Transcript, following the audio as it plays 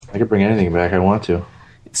I could bring anything back I want to.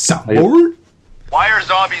 Soundboard? Why are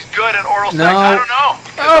zombies good at oral sex? No. I don't know.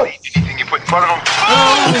 Oh. Anything you put in front of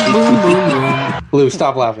them. Blue,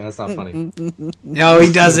 stop laughing. That's not funny. No,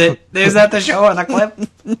 he does it. Is that the show on the clip?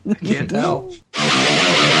 I can't tell.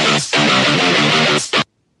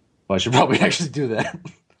 Well, I should probably actually do that.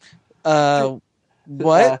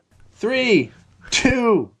 What? 3,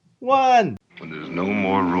 2, 1. When there's no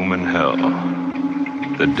more room in hell,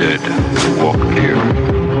 the dead walk here.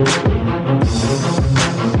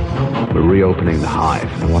 We're reopening the hive.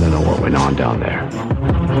 I want to know what went on down there.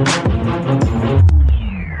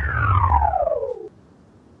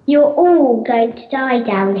 You're all going to die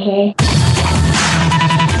down here.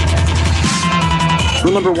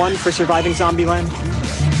 Rule number 1 for surviving Zombieland: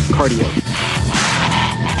 cardio.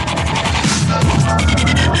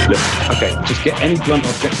 Look, okay, just get any blunt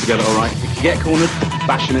objects together, all right? If you get cornered,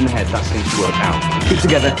 bash them in the head. That seems to work out. Keep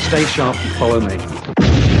together, stay sharp, and follow me.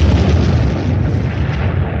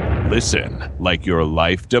 Listen like your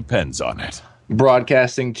life depends on it.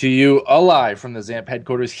 Broadcasting to you alive from the ZAMP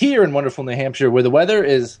headquarters here in wonderful New Hampshire, where the weather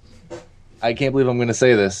is, I can't believe I'm going to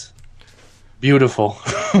say this, beautiful.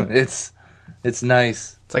 It's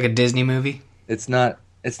nice. It's like a Disney movie. It's not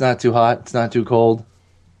too hot. It's not too cold.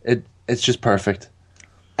 It's just perfect.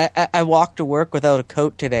 I walked to work without a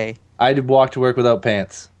coat today. I did walk to work without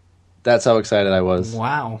pants. That's how excited I was.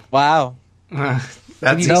 Wow. Wow.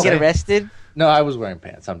 That's You get arrested? No, I was wearing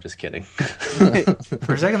pants. I'm just kidding.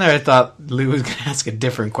 For a second there, I thought Lou was going to ask a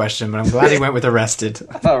different question, but I'm glad he went with arrested.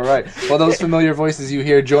 All right. Well, those familiar voices you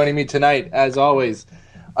hear joining me tonight, as always,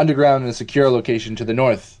 underground in a secure location to the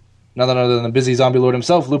north. None other than the busy zombie lord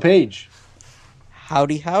himself, Lou Page.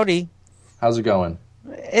 Howdy, howdy. How's it going?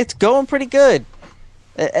 It's going pretty good.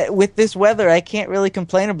 With this weather, I can't really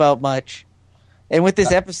complain about much. And with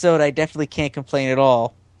this episode, I definitely can't complain at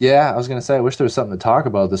all. Yeah, I was going to say, I wish there was something to talk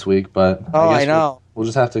about this week, but I know. We'll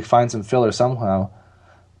just have to find some filler somehow.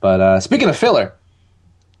 But speaking of filler,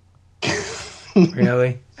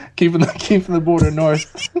 Really? keeping the border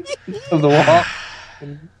north of the wall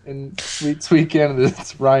in sweet Canada,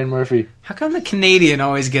 it's Ryan Murphy. How come the Canadian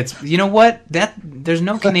always gets... You know what? There's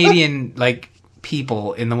no Canadian,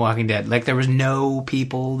 people in The Walking Dead. There was no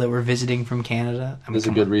people that were visiting from Canada. There's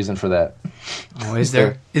a good reason for that. Oh, is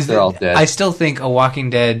there? They're all dead. I still think a Walking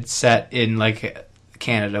Dead set in,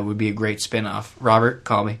 Canada would be a great spin-off. Robert,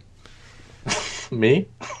 call me. Me?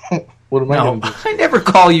 What am I No, going to do? I never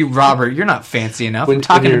call you Robert. You're not fancy enough. I'm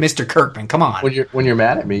talking to Mr. Kirkman. Come on. When you're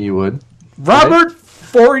mad at me, you would. Robert,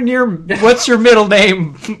 what's your middle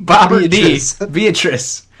name? Robert Beatrice. D.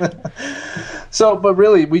 Beatrice. So, but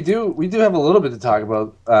really, we do have a little bit to talk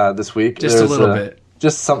about this week. Just a little bit.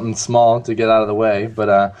 Just something small to get out of the way.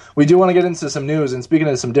 But we do want to get into some news. And speaking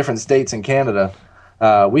of some different states in Canada,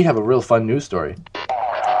 we have a real fun news story.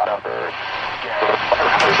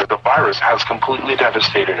 The virus has completely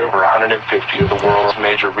devastated over 150 of the world's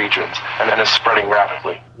major regions and is spreading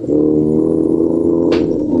rapidly.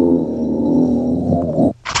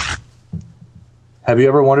 Have you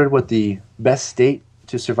ever wondered what the best state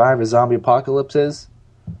to survive a zombie apocalypse is?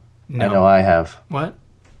 No. I know I have. What?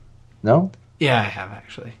 No? Yeah, I have,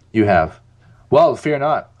 actually. You have. Well, fear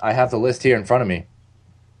not. I have the list here in front of me.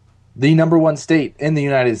 The number one state in the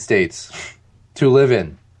United States to live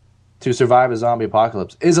in, to survive a zombie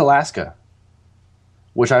apocalypse, is Alaska.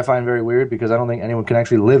 Which I find very weird because I don't think anyone can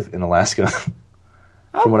actually live in Alaska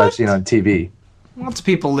from what I've seen on TV. Lots of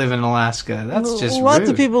people live in Alaska. That's just Lots rude.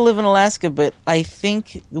 of people live in Alaska, but I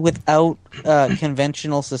think without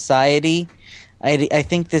conventional society, I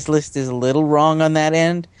think this list is a little wrong on that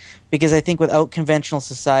end, because I think without conventional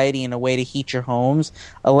society and a way to heat your homes,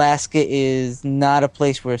 Alaska is not a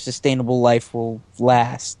place where a sustainable life will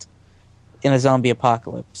last in a zombie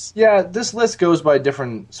apocalypse. Yeah, this list goes by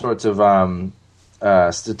different sorts of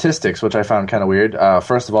statistics, which I found kind of weird.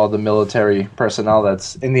 First of all, the military personnel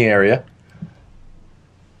that's in the area.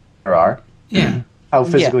 There are. Yeah. How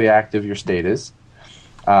physically active your state is.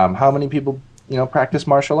 How many people, practice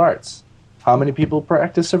martial arts. How many people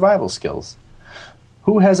practice survival skills.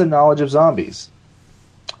 Who has a knowledge of zombies?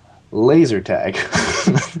 Laser tag.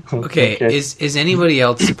 Okay, is anybody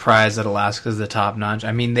else surprised that Alaska's the top notch?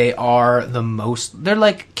 I mean, they are the most... They're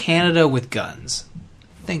like Canada with guns.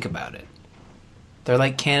 Think about it. They're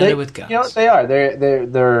like Canada with guns. They are.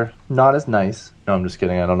 They're not as nice. No, I'm just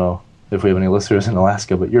kidding. I don't know if we have any listeners in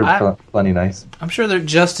Alaska, but you're plenty nice. I'm sure they're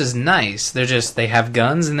just as nice. They have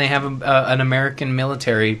guns and they have an American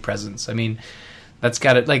military presence. I mean, that's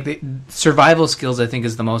got it. The survival skills, I think,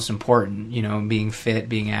 is the most important. Being fit,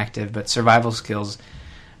 being active, but survival skills,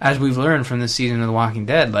 as we've learned from this season of The Walking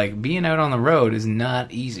Dead, being out on the road is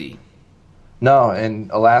not easy. No, in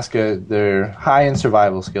Alaska, they're high in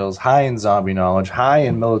survival skills, high in zombie knowledge, high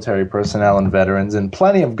in military personnel and veterans, and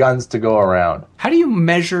plenty of guns to go around. How do you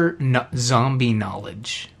measure zombie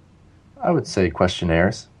knowledge? I would say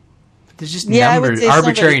questionnaires. There's just Yeah, I would numbers, say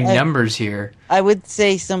arbitrary somebody- numbers here. I would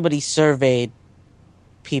say somebody surveyed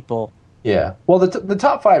people. Yeah. Well, the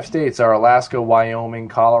top 5 states are Alaska, Wyoming,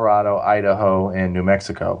 Colorado, Idaho, and New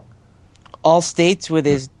Mexico. All states where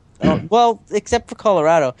there's, well, except for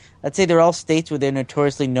Colorado, I'd say they're all states where they're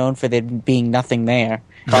notoriously known for there being nothing there.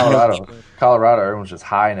 Colorado, everyone's just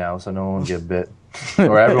high now, so no one would get bit.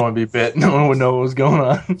 Or everyone would be bit. No one would know what was going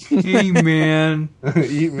on. Hey, man.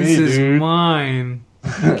 Eat me, This is dude. mine.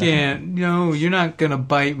 You can't. No, you're not gonna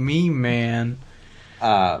bite me, man.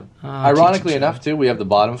 Ironically enough, too, we have the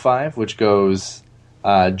bottom 5, which goes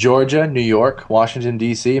Georgia, New York, Washington,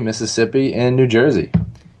 D.C., Mississippi, and New Jersey.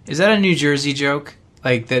 Is that a New Jersey joke?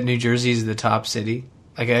 Like that New Jersey is the top city?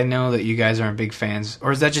 Like I know that you guys aren't big fans,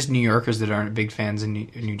 or is that just New Yorkers that aren't big fans in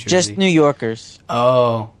New Jersey? Just New Yorkers.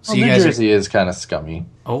 Oh, so you New guys Jersey is kind of scummy.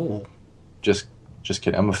 Oh, Just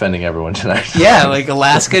kidding. I'm offending everyone tonight. yeah, like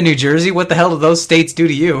Alaska, New Jersey. What the hell do those states do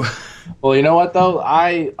to you? Well, you know what though?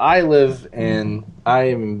 I live in I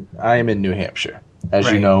am in New Hampshire, as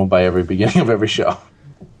you Right. know by every beginning of every show.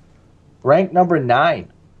 Ranked number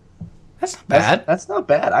 9. That's not bad. That's not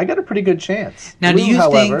bad. I got a pretty good chance. Now, do Lou, you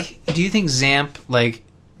however, think Zamp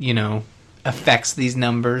affects these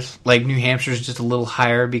numbers? Like New Hampshire's just a little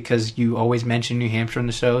higher because you always mention New Hampshire in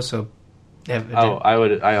the show, so.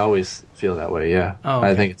 I always feel that way. Yeah. Oh, okay.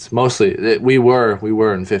 I think it's mostly we were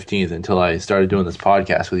in 15th until I started doing this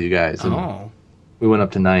podcast with you guys. And Oh. we went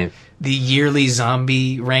up to 9th. The yearly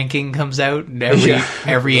zombie ranking comes out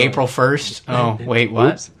every April 1st. Oh, wait,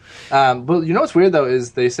 what? Oops. But you know what's weird though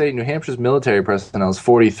is they say New Hampshire's military personnel is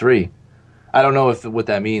 43. I don't know what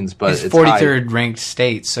that means, but It's it's 43rd high. ranked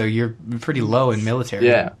state, so you're pretty low in military.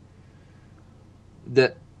 Yeah.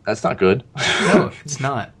 That's not good. No, it's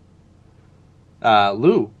not.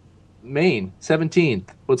 Lou, Maine, 17th.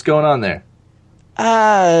 What's going on there?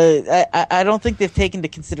 I don't think they've taken into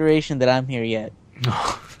consideration that I'm here yet.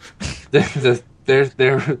 Their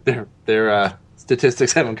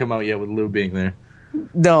statistics haven't come out yet with Lou being there.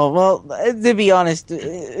 No, well, to be honest,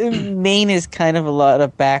 Maine is kind of a lot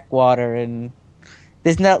of backwater, and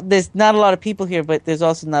there's not a lot of people here, but there's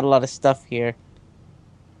also not a lot of stuff here.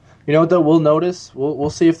 You know what though? We'll notice. We'll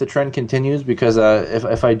see if the trend continues because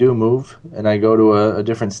if I do move and I go to a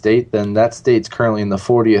different state, then that state's currently in the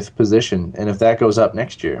 40th position, and if that goes up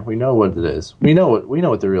next year, we know what it is. We know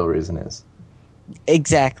what the real reason is.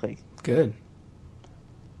 Exactly. Good.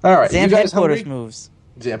 All right, Zamp you guys headquarters hungry? moves.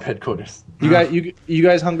 Zamp headquarters. You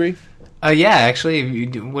guys hungry? Yeah, actually,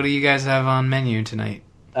 what do you guys have on menu tonight?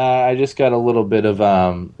 I just got a little bit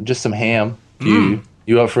of just some ham. You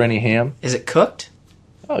up for any ham? Is it cooked?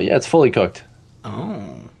 Oh yeah, it's fully cooked.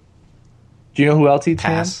 Oh. Do you know who else eats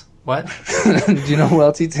Pass. What? ham? Do you know who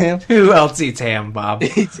else eats ham? Who else eats ham, Bob?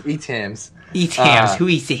 Eats hams. Eats hams. Who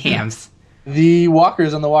eats the hams? The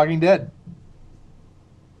walkers on The Walking Dead.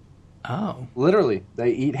 Oh. Literally,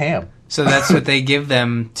 they eat ham. So that's what they give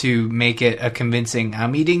them to make it a convincing,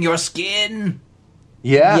 I'm eating your skin.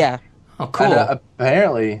 Yeah. Yeah, Oh, cool. And,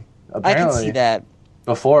 apparently, I can see that.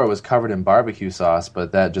 before it was covered in barbecue sauce,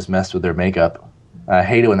 but that just messed with their makeup. I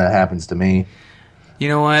hate it when that happens to me. You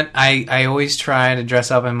know what? I always try to dress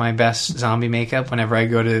up in my best zombie makeup whenever I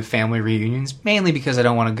go to family reunions, mainly because I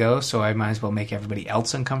don't want to go, so I might as well make everybody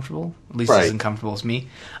else uncomfortable, at least Right. as uncomfortable as me.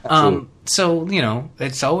 Absolutely. So,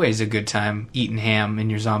 it's always a good time eating ham in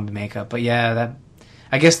your zombie makeup. But yeah,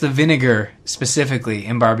 I guess the vinegar specifically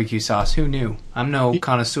in barbecue sauce, who knew? I'm no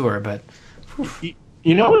connoisseur, but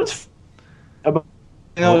You know what's about?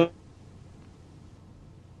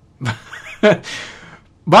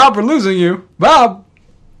 Bob, we're losing you. Bob!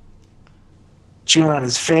 Chew on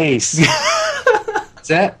his face. Is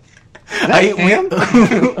that ham?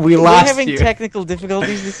 We We're lost having you. technical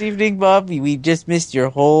difficulties this evening, Bob. We just missed your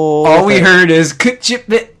whole. All we heard is "Cook chip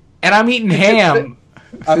bit," and I'm eating ham.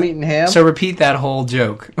 I'm eating ham. So repeat that whole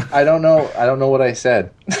joke. I don't know what I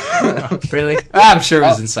said. Really? I'm sure it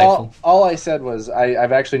was insightful. All I said was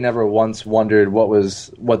I've actually never once wondered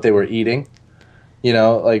what they were eating.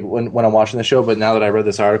 Like when I'm watching the show. But now that I read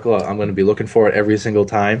this article, I'm going to be looking for it every single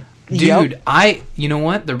time. Dude, you know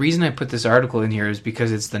what? The reason I put this article in here is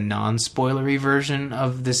because it's the non-spoilery version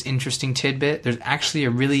of this interesting tidbit. There's actually a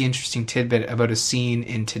really interesting tidbit about a scene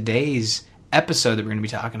in today's episode that we're going to be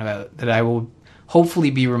talking about that I will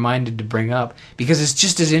hopefully be reminded to bring up because it's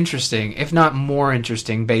just as interesting, if not more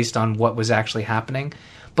interesting, based on what was actually happening.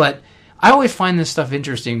 But I always find this stuff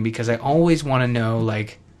interesting because I always want to know,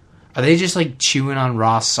 like, Are they just like chewing on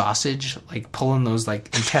raw sausage, like pulling those like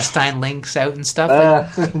intestine links out and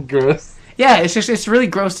stuff? Gross. Yeah, it's really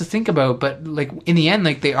gross to think about, but like in the end,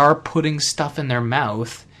 like they are putting stuff in their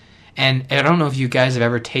mouth, and I don't know if you guys have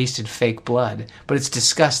ever tasted fake blood, but it's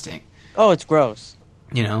disgusting. Oh, it's gross.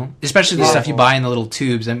 You know, especially the stuff you buy in the little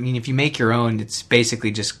tubes. I mean, if you make your own, it's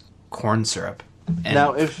basically just corn syrup.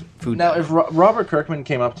 And If Robert Kirkman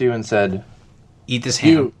came up to you and said, "Eat this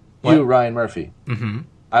ham," you Ryan Murphy,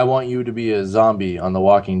 I want you to be a zombie on The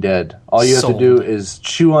Walking Dead. All you have to do is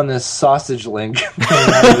chew on this sausage link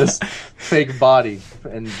coming out of this fake body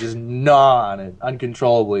and just gnaw on it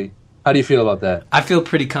uncontrollably. How do you feel about that? I feel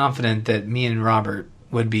pretty confident that me and Robert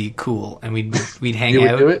would be cool, and we'd hang You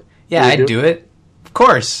out. would do it? Yeah, You I'd would do it. Of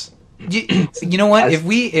course. You know what? If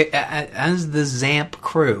we, as the Zamp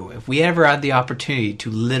crew, if we ever had the opportunity to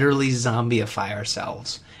literally zombieify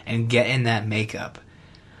ourselves and get in that makeup,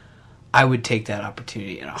 I would take that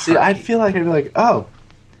opportunity in a heartbeat. See, I feel like I'd be like, I'll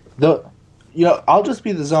just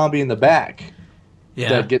be the zombie in the back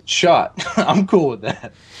that gets shot. I'm cool with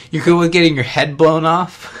that. You're cool with getting your head blown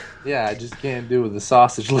off? Yeah, I just can't do it with the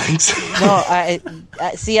sausage links. No, I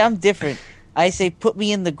see. I'm different. I say put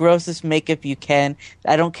me in the grossest makeup you can.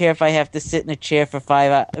 I don't care if I have to sit in a chair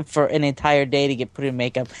for an entire day to get put in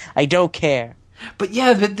makeup. I don't care. But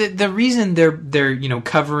yeah, the reason they're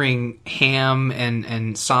covering ham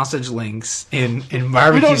and sausage links in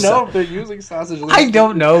barbecue. We don't know if they're using sausage links. I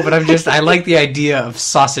don't know, but I like the idea of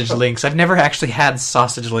sausage links. I've never actually had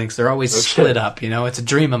sausage links. They're always split up. It's a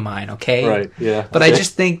dream of mine. Okay, right? Yeah. But I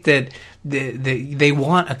just think that they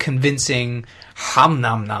want a convincing hum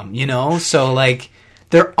nom nom. So like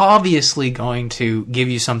they're obviously going to give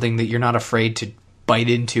you something that you're not afraid to bite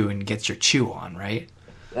into and get your chew on, right?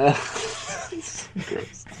 I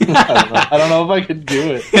don't know if I could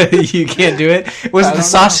do it. You can't do it? Was it the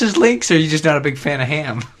sausage links, or are you just not a big fan of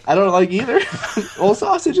ham? I don't like either. Well,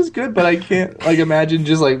 sausage is good, but I can't imagine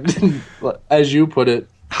just as you put it.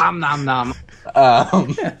 Ham nom nom. I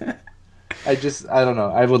don't know.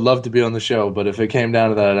 I would love to be on the show, but if it came down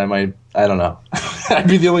to that, I don't know. I'd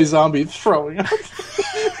be the only zombie throwing up.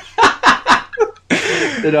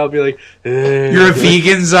 And I'll be like, you're a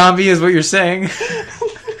vegan zombie is what you're saying?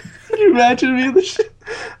 Can you imagine me in the show?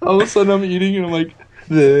 All of a sudden I'm eating and I'm like,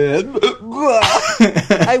 I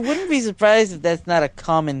wouldn't be surprised if that's not a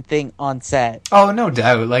common thing on set. Oh, no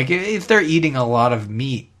doubt. Like, if they're eating a lot of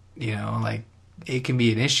meat, it can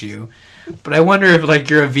be an issue. But I wonder if,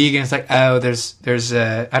 you're a vegan, it's like, oh, there's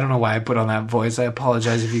I don't know why I put on that voice. I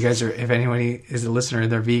apologize if anybody is a listener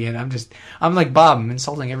and they're vegan. I'm like Bob, I'm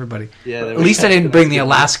insulting everybody. Yeah, at least I didn't bring the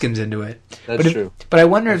Alaskans into it. That's true. But I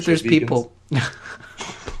wonder if there's people...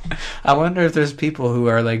 I wonder if there's people who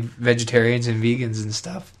are like vegetarians and vegans and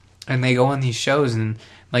stuff, and they go on these shows and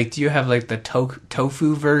do you have the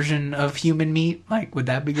tofu version of human meat? Would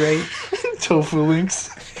that be great? Tofu links.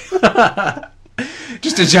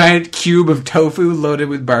 Just a giant cube of tofu loaded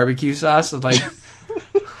with barbecue sauce. At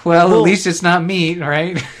least it's not meat,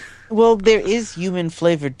 right? Well, there is human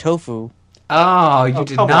flavored tofu. Oh, you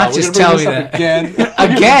did not just tell me that.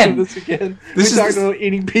 Again. We talked about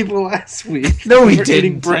eating people last week. No, we didn't.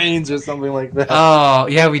 Eating brains or something like that. Oh,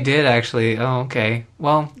 yeah, we did actually. Oh, okay.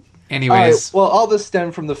 Well, anyways. All right, all this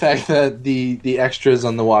stemmed from the fact that the extras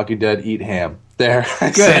on The Walking Dead eat ham. There.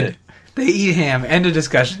 Good. They eat ham. End of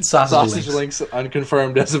discussion. Sausage links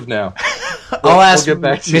unconfirmed as of now. I'll ask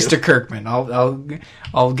Mr. Kirkman.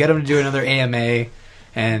 I'll get him to do another AMA.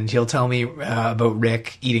 And he'll tell me about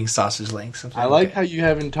Rick eating sausage links. I like how you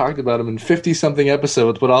haven't talked about him in 50-something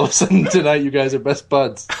episodes, but all of a sudden tonight you guys are best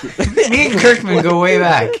buds. Me and Kirkman go way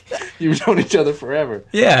back. You've known each other forever.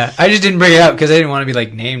 Yeah, I just didn't bring it up because I didn't want to be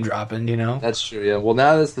name dropping, That's true, yeah. Well,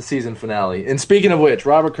 now that's the season finale. And speaking of which,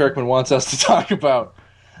 Robert Kirkman wants us to talk about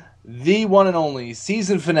the one and only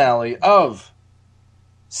season finale of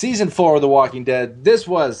Season 4 of The Walking Dead. This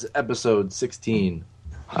was episode 16.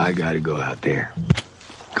 I gotta go out there.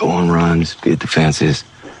 Go on runs, be at the fences.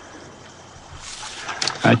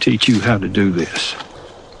 I teach you how to do this.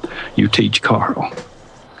 You teach Carl.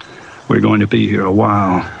 We're going to be here a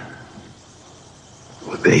while.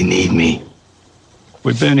 Well, they need me.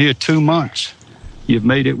 We've been here 2 months. You've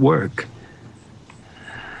made it work.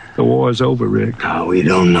 The war's over, Rick. No, we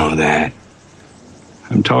don't know that.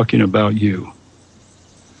 I'm talking about you.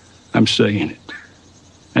 I'm saying it.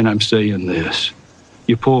 And I'm saying this.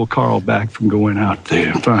 You pull Carl back from going out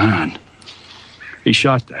there, fine. He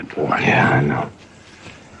shot that boy. Yeah, I know.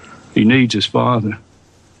 He needs his father.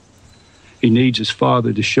 He needs his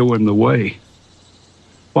father to show him the way.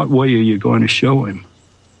 What way are you going to show him?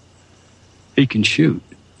 He can shoot.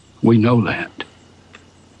 We know that.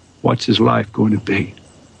 What's his life going to be?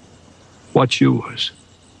 What's yours?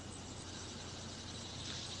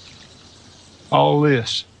 All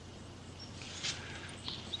this.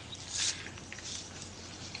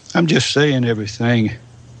 I'm just saying everything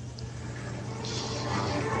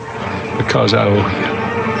because I owe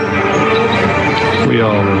you. We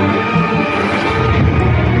all owe you.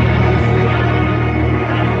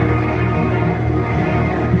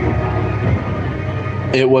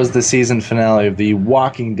 It was the season finale of The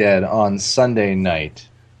Walking Dead on Sunday night.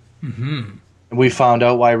 Mm-hmm. We found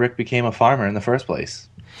out why Rick became a farmer in the first place.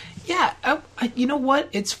 Yeah, you know what?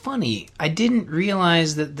 It's funny. I didn't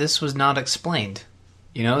realize that this was not explained.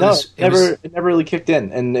 You know, No, it never really kicked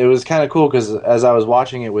in. And it was kind of cool because as I was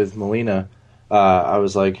watching it with Melina, I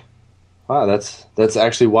was like, wow, that's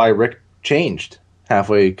actually why Rick changed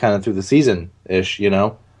halfway kind of through the season-ish, you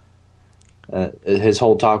know? His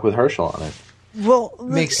whole talk with Herschel on it. Well,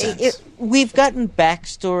 makes sense. We've gotten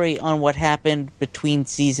backstory on what happened between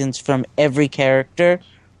seasons from every character,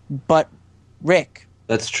 but Rick.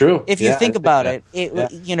 That's true. If you think about it,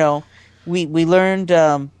 you know, we learned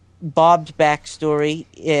Bob's backstory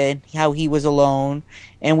and how he was alone,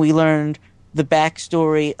 and we learned the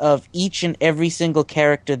backstory of each and every single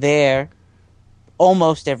character there,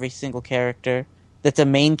 almost every single character that's a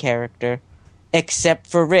main character, except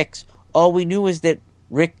for Rick's. All we knew is that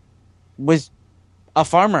Rick was a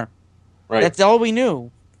farmer. Right. That's all we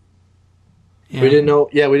knew. Yeah. We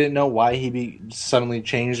didn't know why he suddenly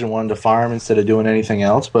changed and wanted to farm instead of doing anything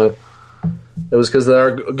else, but it was because of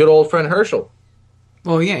our good old friend Herschel.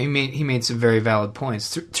 Well, yeah, he made some very valid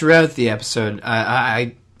points throughout the episode.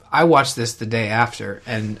 I watched this the day after,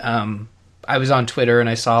 and I was on Twitter and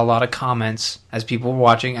I saw a lot of comments as people were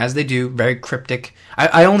watching, as they do, very cryptic.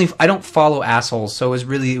 I don't follow assholes, so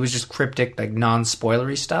it was just cryptic, like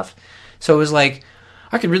non-spoilery stuff. So it was like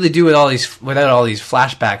I could really do without all these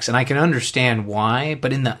flashbacks, and I can understand why.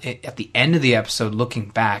 But at the end of the episode, looking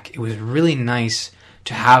back, it was really nice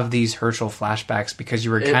to have these Herschel flashbacks because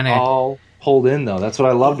you were kind of all pulled in though. That's what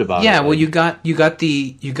I loved about it. Yeah, well, you got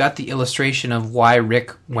the illustration of why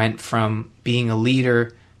Rick went from being a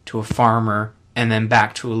leader to a farmer and then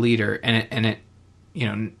back to a leader, and it you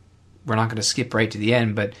know, we're not going to skip right to the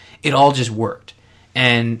end, but it all just worked,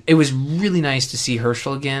 and it was really nice to see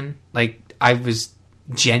Herschel again. Like I was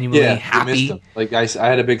genuinely happy. Like I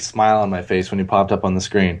had a big smile on my face when he popped up on the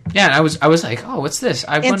screen. Yeah, and I was like, oh, what's this?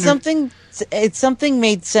 Something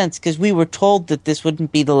made sense because we were told that this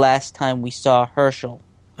wouldn't be the last time we saw Herschel.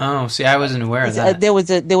 Oh, see, I wasn't aware of that. There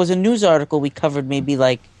was a news article we covered maybe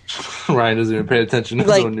like. Ryan doesn't even pay attention to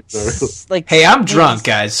those news articles. Hey, I'm drunk,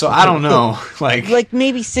 guys, so I don't know. Like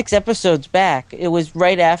maybe 6 episodes back. It was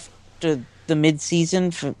right after the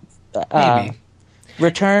mid-season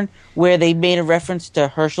return where they made a reference to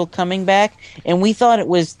Herschel coming back, and we thought it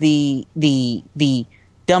was the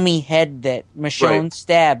dummy head that Michonne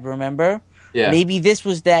stabbed. Remember? Yeah. Maybe this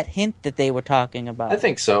was that hint that they were talking about. I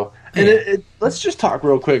think so. And let's just talk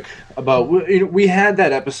real quick about we had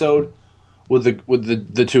that episode with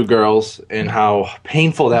the two girls and how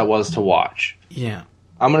painful that was to watch. Yeah.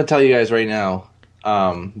 I'm going to tell you guys right now,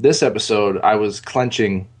 this episode I was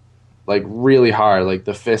clenching like really hard, like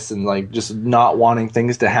the fists, and like just not wanting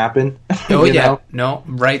things to happen. Oh yeah. No,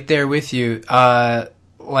 right there with you.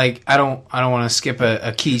 Like I don't want to skip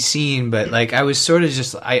a key scene, but like I was sort of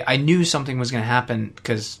just I knew something was going to happen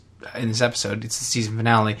because in this episode it's the season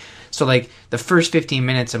finale. So like the first 15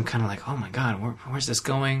 minutes, I'm kind of like, oh my god, where's this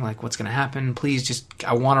going? Like what's going to happen? Please,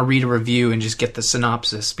 I want to read a review and just get the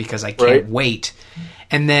synopsis because I can't wait.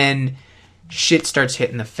 And then shit starts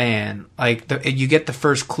hitting the fan. Like you get the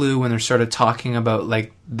first clue when they're sort of talking about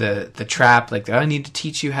like the trap. Like I need to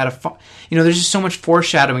teach you how to. There's just so much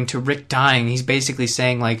foreshadowing to Rick dying. He's basically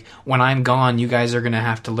saying like, when I'm gone, you guys are gonna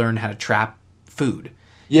have to learn how to trap food.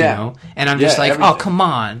 Yeah. You know? And I'm just like, everything. Oh come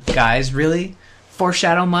on, guys, really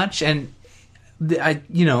foreshadow much? And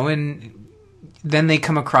and then they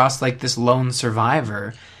come across like this lone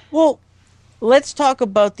survivor. Well, let's talk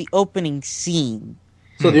about the opening scene.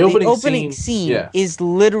 So the opening scene is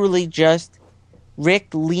literally just Rick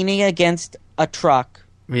leaning against a truck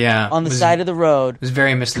on the side of the road. It was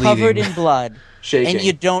very misleading. Covered in blood. Shaking. And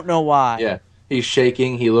you don't know why. Yeah. He's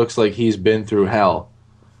shaking. He looks like he's been through hell.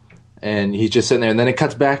 And he's just sitting there. And then it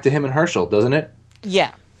cuts back to him and Herschel, doesn't it?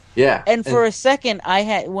 Yeah. Yeah. And for a second,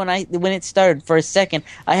 when it started, for a second,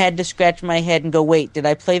 I had to scratch my head and go, wait, did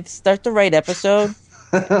I start the right episode?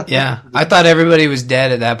 Yeah. I thought everybody was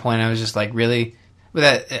dead at that point. I was just like, really?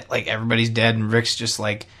 But that, like, everybody's dead and Rick's just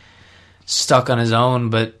like stuck on his own.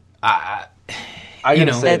 But I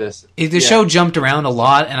gotta say this: the show jumped around a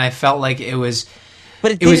lot, and I felt like it was.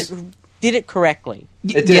 But did it correctly.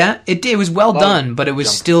 It did. Yeah, it did. It was well Well done, but it was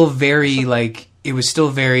jumped. still very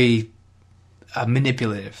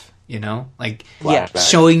manipulative. You know, like Yeah. Flashback.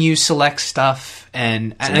 showing you select stuff,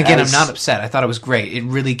 and Some again, I'm nice- not upset. I thought it was great. It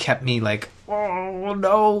really kept me like, oh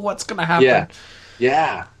no, what's gonna happen?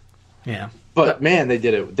 Yeah. Yeah. But man, they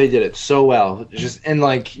did it. They did it so well. Just and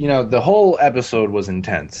like the whole episode was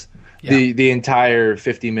intense. Yeah. The entire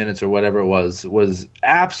 50 minutes or whatever it was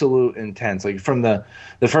absolute intense. Like from the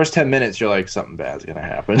first 10 minutes, you're like something bad's gonna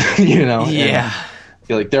happen. And Yeah.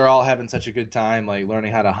 you're like they're all having such a good time, like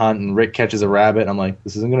learning how to hunt. And Rick catches a rabbit. And I'm like,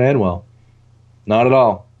 this isn't gonna end well. Not at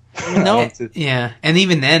all. No. Yeah, and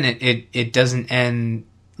even then, it doesn't end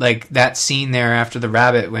like that scene there after the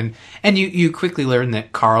rabbit and you quickly learn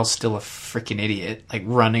that Carl's still a freaking idiot, like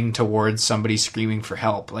running towards somebody screaming for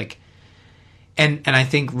help, like, and I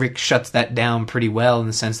think Rick shuts that down pretty well in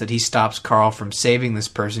the sense that he stops Carl from saving this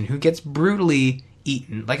person who gets brutally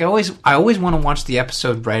eaten. Like I always want to watch the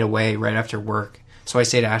episode right away, right after work. So I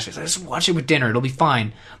say to Ashley, let's watch it with dinner. It'll be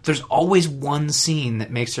fine. There's always one scene that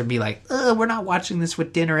makes her be like, we're not watching this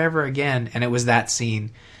with dinner ever again. And it was that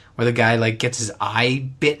scene where the guy like gets his eye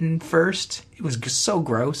bitten first. It was so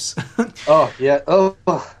gross. Oh yeah. Oh,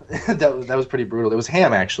 that was pretty brutal. It was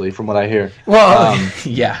ham actually, from what I hear. Well,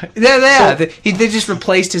 yeah. They just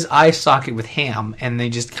replaced his eye socket with ham, and they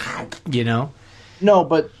just, No,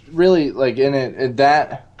 but really, like in it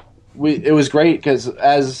it was great because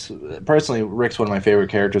as personally, Rick's one of my favorite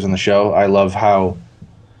characters in the show. I love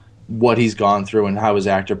what he's gone through and how his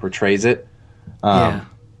actor portrays it. Yeah.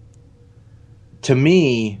 To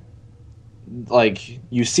me, like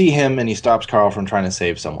you see him and he stops Carl from trying to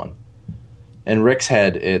save someone. In Rick's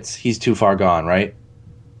head, he's too far gone, right?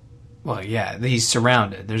 Well, yeah, he's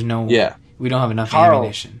surrounded. There's no... Yeah. We don't have enough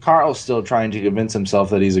ammunition. Carl's still trying to convince himself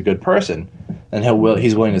that he's a good person, and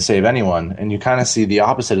he's willing to save anyone. And you kind of see the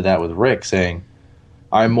opposite of that with Rick, saying,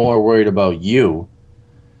 "I'm more worried about you,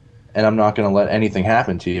 and I'm not going to let anything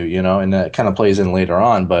happen to you." And that kind of plays in later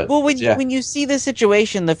on. But when you see the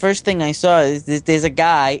situation, the first thing I saw is there's a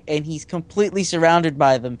guy and he's completely surrounded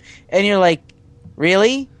by them, and you're like,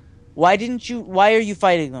 "Really? Why are you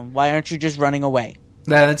fighting them? Why aren't you just running away?"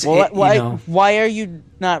 Why are you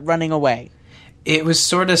not running away? It was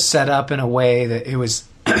sort of set up in a way that it was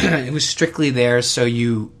it was strictly there so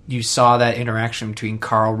you saw that interaction between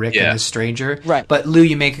Carl, Rick, and the stranger. Right. But Lou,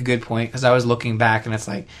 you make a good point, because I was looking back and it's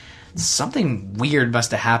like something weird must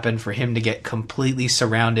have happened for him to get completely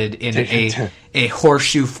surrounded in a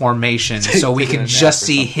horseshoe formation so we can just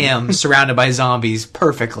see him surrounded by zombies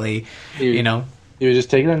perfectly. He was just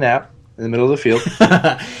taking a nap in the middle of the field.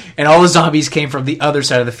 And all the zombies came from the other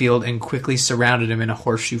side of the field and quickly surrounded him in a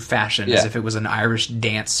horseshoe fashion, as if it was an Irish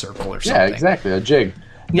dance circle or something. Yeah, exactly, a jig.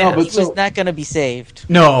 He was not going to be saved.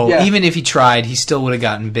 No, even if he tried, he still would have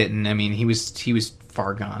gotten bitten. I mean, he was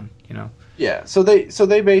far gone, Yeah, so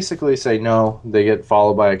they basically say no. They get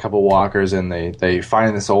followed by a couple walkers, and they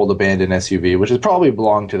find this old abandoned SUV, which is probably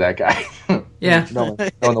belonged to that guy. Yeah. no,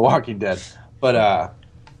 The Walking Dead. But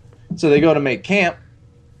so they go to make camp,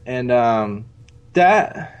 and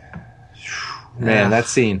that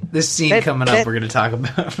scene. This scene coming up, we're going to talk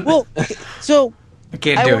about. Well, so I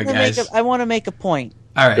can't do it, guys. I want to make a point.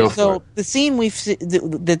 All right. So the scene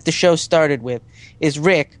that the show started with is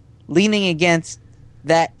Rick leaning against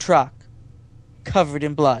that truck, covered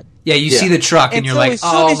in blood. Yeah, you see the truck, and you're like,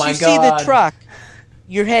 "Oh my god!" As soon as you see the truck,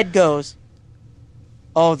 your head goes,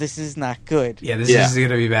 "Oh, this is not good." Yeah, this is going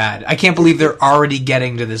to be bad. I can't believe they're already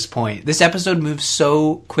getting to this point. This episode moves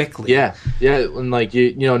so quickly. Yeah, and like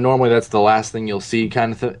normally that's the last thing you'll see,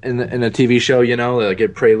 kind of in a TV show. Like a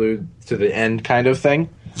prelude to the end, kind of thing.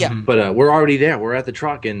 Yeah. But we're already there. We're at the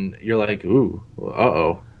truck, and you're like, "Ooh,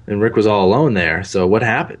 uh-oh." And Rick was all alone there. So what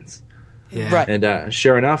happens? Yeah. Right. And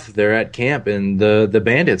sure enough, they're at camp, and the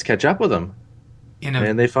bandits catch up with them,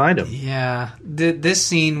 and they find him. Yeah. This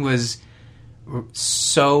scene was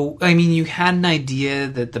so... I mean, you had an idea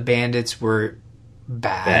that the bandits were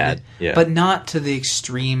bad, but not to the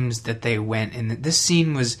extremes that they went. And this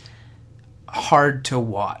scene was hard to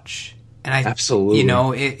watch. And absolutely,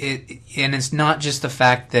 and it's not just the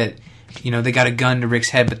fact that they got a gun to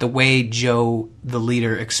Rick's head, but the way Joe, the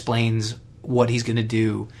leader, explains what he's going to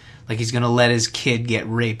do. Like, he's going to let his kid get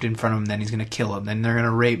raped in front of him, then he's going to kill him, then they're going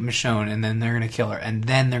to rape Michonne, and then they're going to kill her, and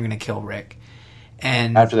then they're going to kill Rick.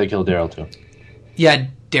 And after they kill Daryl too. Yeah,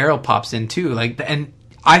 Daryl pops in too. And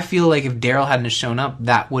I feel like if Daryl hadn't have shown up,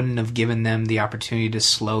 that wouldn't have given them the opportunity to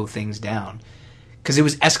slow things down, because it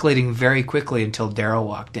was escalating very quickly until Daryl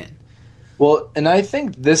walked in. Well, and I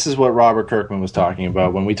think this is what Robert Kirkman was talking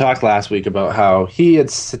about when we talked last week about how he had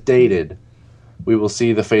stated we will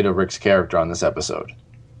see the fate of Rick's character on this episode.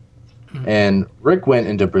 and Rick went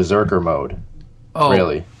into berserker mode. Oh,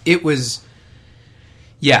 really? It was.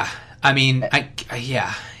 Yeah, I mean,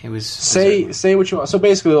 it was. Say what you want. So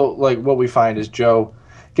basically, like what we find is Joe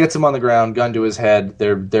gets him on the ground, gun to his head.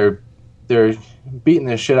 They're beating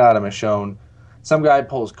the shit out of Michonne. Some guy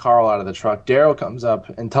pulls Carl out of the truck. Daryl comes up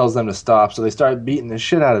and tells them to stop, so they start beating the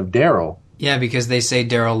shit out of Daryl. Yeah, because they say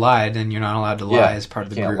Daryl lied, and you're not allowed to lie as part of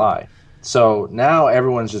the can't group. Lie. So now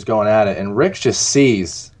everyone's just going at it, and Rick just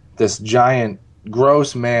sees this giant,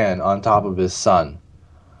 gross man on top of his son.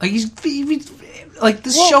 Like like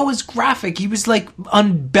this show is graphic. He was like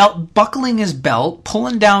buckling his belt,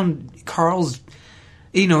 pulling down Carl's.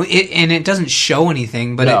 And it doesn't show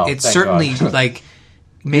anything, but it certainly like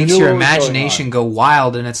makes your imagination go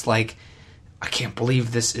wild, and it's like, I can't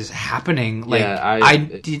believe this is happening. Like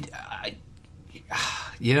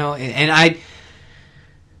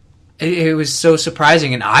it was so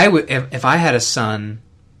surprising. And if I had a son,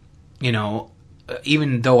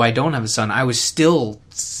 even though I don't have a son, I was still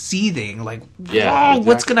seething. Like, exactly.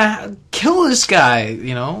 What's gonna kill this guy?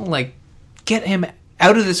 Like, get him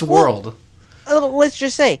out of this world. Let's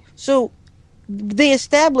just say, so they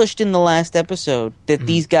established in the last episode that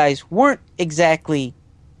these guys weren't exactly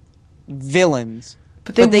villains,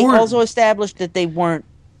 but they also established that they weren't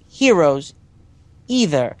heroes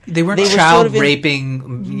either. They weren't child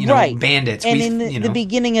raping, bandits. And in the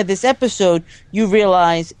beginning of this episode, you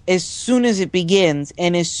realize as soon as it begins,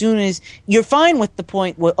 and as soon as you're fine with the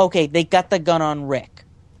point where, okay, they got the gun on Rick.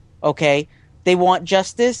 Okay, they want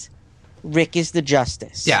justice. Rick is the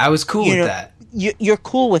justice. Yeah, I was cool with that. You're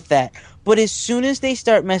cool with that. But as soon as they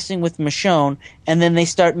start messing with Michonne, and then they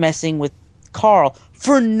start messing with Carl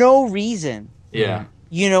for no reason. Yeah.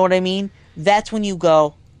 You know what I mean? That's when you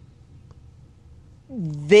go,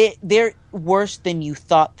 they're worse than you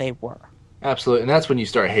thought they were. Absolutely. And that's when you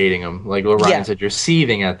start hating them. Like Ryan said, you're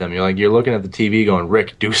seething at them. You're looking at the TV going,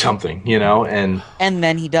 Rick, do something, And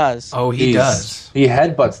then he does. Oh, he does. He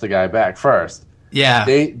headbutts the guy back first. Yeah.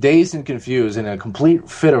 Dazed and confused in a complete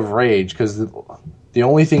fit of rage because the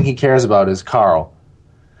only thing he cares about is Carl.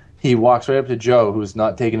 He walks right up to Joe, who's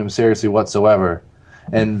not taking him seriously whatsoever,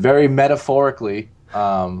 and very metaphorically,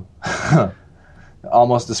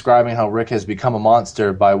 almost describing how Rick has become a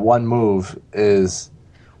monster by one move is...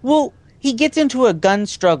 Well, he gets into a gun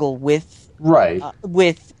struggle with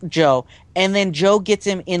Joe, and then Joe gets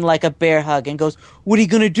him in like a bear hug and goes, "What are you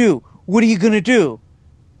going to do? What are you going to do?"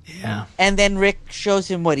 Yeah. And then Rick shows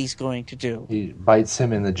him what he's going to do. He bites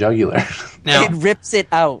him in the jugular. Now, it rips it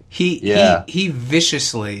out. He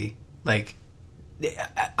viciously, like...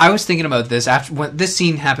 I was thinking about this when this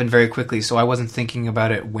scene happened very quickly, so I wasn't thinking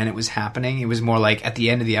about it when it was happening. It was more like at the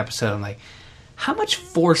end of the episode, I'm like, how much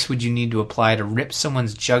force would you need to apply to rip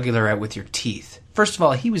someone's jugular out with your teeth? First of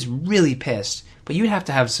all, he was really pissed, but you'd have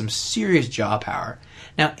to have some serious jaw power.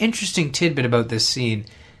 Now, interesting tidbit about this scene.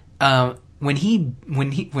 When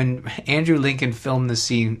Andrew Lincoln filmed the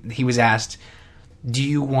scene, he was asked, "Do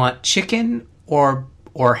you want chicken or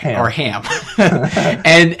ham?"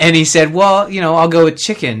 and he said, "Well, I'll go with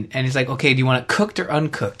chicken." And he's like, "Okay, do you want it cooked or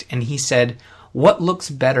uncooked?" And he said, "What looks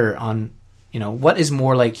better on, what is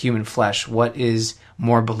more like human flesh? What is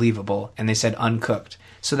more believable?" And they said uncooked.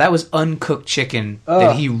 So that was uncooked chicken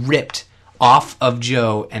that he ripped off of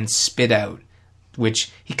Joe and spit out,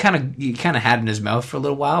 which he kind of had in his mouth for a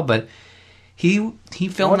little while, but he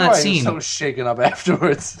filmed that scene. So shaken up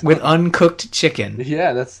afterwards with uncooked chicken.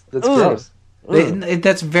 Yeah, that's gross.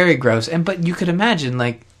 That's very gross. But you could imagine,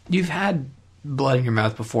 like, you've had blood in your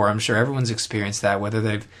mouth before. I'm sure everyone's experienced that, whether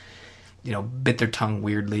they've, bit their tongue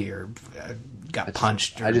weirdly or got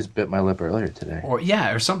punched. I just bit my lip earlier today.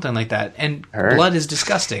 Or something like that. And blood is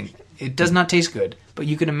disgusting. It does not taste good. But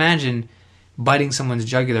you can imagine biting someone's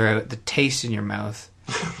jugular out, the taste in your mouth.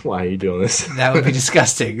 Why are you doing this? That would be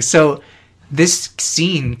disgusting. So this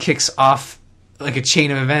scene kicks off like a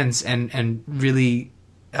chain of events and really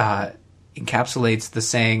encapsulates the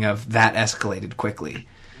saying of that escalated quickly.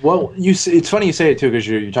 Well, it's funny you say it too, because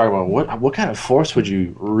you're talking about what kind of force would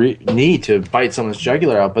you need to bite someone's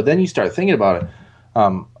jugular out, but then you start thinking about it.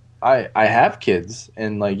 I have kids,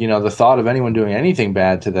 and the thought of anyone doing anything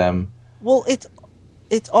bad to them. Well,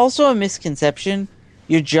 it's also a misconception.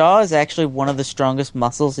 Your jaw is actually one of the strongest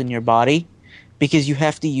muscles in your body, because you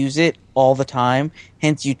have to use it all the time.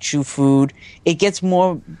 Hence, you chew food. It gets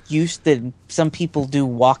more use than some people do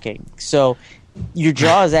walking. So, your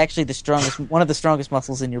jaw is actually one of the strongest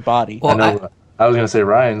muscles in your body. Well, I was going to say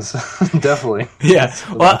Ryan's, definitely. Yeah.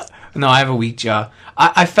 Well, no, I have a weak jaw.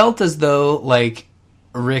 I felt as though, like,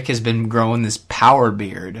 Rick has been growing this power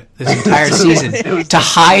beard this entire season to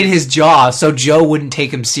hide his jaw so Joe wouldn't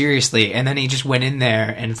take him seriously. And then he just went in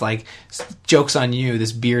there and it's like, joke's on you,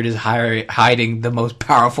 this beard is hiding the most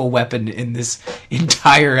powerful weapon in this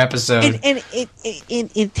entire episode. And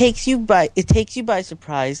it takes you by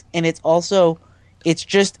surprise, and it's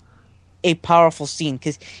just a powerful scene.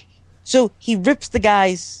 So he rips the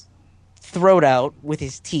guy's throat out with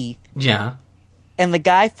his teeth. Yeah. And the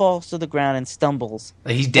guy falls to the ground and stumbles.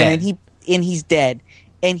 He's dead. And he's dead.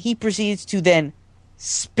 And he proceeds to then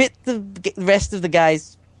spit the rest of the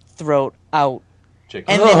guy's throat out. And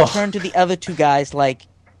then turn to the other two guys like,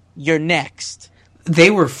 "You're next."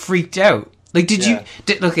 They were freaked out. Like,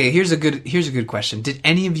 okay, here's a good question. Did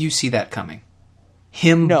any of you see that coming?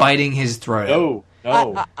 Him biting his throat out?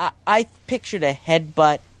 No. I pictured a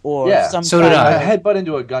headbutt or some so did I. A headbutt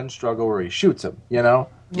into a gun struggle where he shoots him, you know?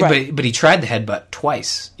 Right. But he tried the headbutt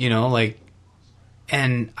twice, you know, like,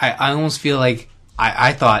 and I almost feel like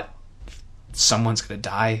I thought someone's gonna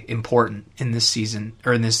die important in this season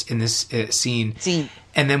or in this scene.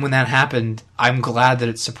 And then when that happened, I'm glad that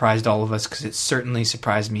it surprised all of us because it certainly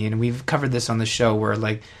surprised me. And we've covered this on the show where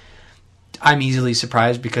like I'm easily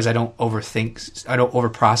surprised because I don't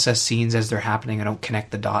overprocess scenes as they're happening. I don't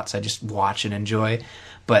connect the dots. I just watch and enjoy.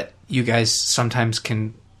 But you guys sometimes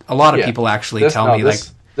can. A lot of people actually tell me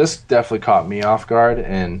this definitely caught me off guard,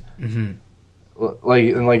 and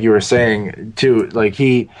like you were saying too, like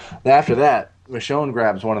after that, Michonne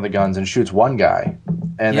grabs one of the guns and shoots one guy,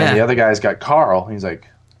 and then the other guy's got Carl. He's like,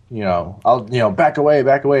 I'll back away,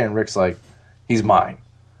 and Rick's like, he's mine.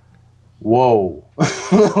 Whoa.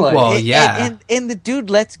 And the dude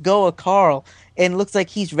lets go of Carl and looks like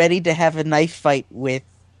he's ready to have a knife fight with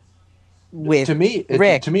Rick. To me,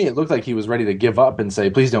 it looked like he was ready to give up and say,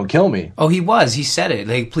 "Please don't kill me." Oh, he was. He said it.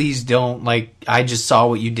 Like, please don't. Like, I just saw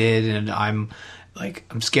what you did, and I'm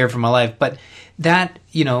scared for my life. But that,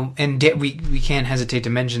 and we can't hesitate to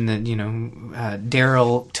mention that,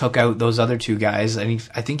 Daryl took out those other two guys, and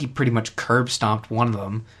I think he pretty much curb stomped one of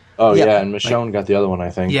them. Oh yeah, and Michonne got the other one, I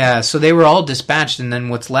think. Yeah, so they were all dispatched, and then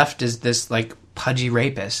what's left is this like pudgy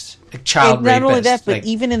rapist, child rapist. Not only that, but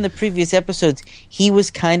even in the previous episodes, he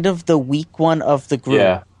was kind of the weak one of the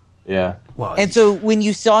group. Yeah. Well, and so when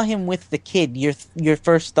you saw him with the kid, your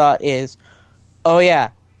first thought is, "Oh yeah,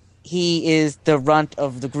 he is the runt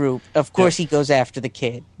of the group. Of course, he goes after the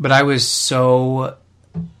kid." But I was so,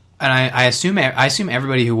 and I assume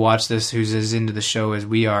everybody who watched this, who's as into the show as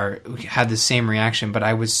we are, had the same reaction. But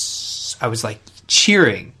I was like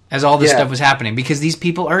cheering as all this stuff was happening because these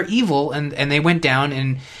people are evil and they went down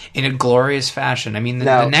in a glorious fashion. I mean,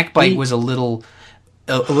 the neck bite was a little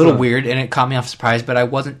weird and it caught me off surprise, but I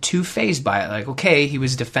wasn't too fazed by it. Like, okay, he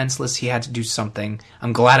was defenseless. He had to do something.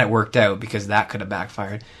 I'm glad it worked out because that could have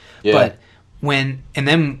backfired. Yeah. But and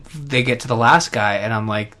then they get to the last guy and I'm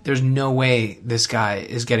like, there's no way this guy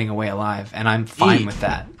is getting away alive. And I'm fine with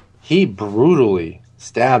that. He brutally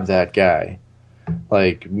stabbed that guy.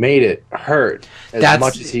 Like, made it hurt as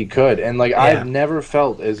much as he could. And, like, I've never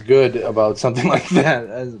felt as good about something like that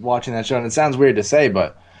as watching that show. And it sounds weird to say,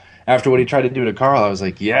 but after what he tried to do to Carl, I was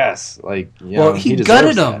like, yes. Like, he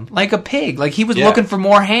gutted him like a pig. Like, he was looking for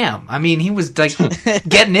more ham. I mean, he was, like,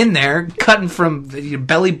 getting in there, cutting from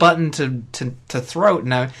belly button to throat.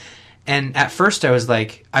 And at first I was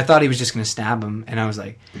like, I thought he was just going to stab him. And I was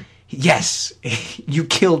like, yes, you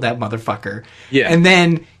killed that motherfucker. Yeah. And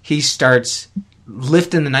then he starts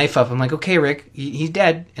lifting the knife up. I'm like, okay, Rick, he's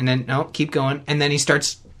dead. And then, no, keep going. And then he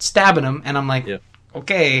starts stabbing him. And I'm like,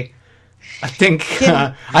 okay, I think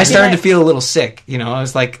I started to feel a little sick. I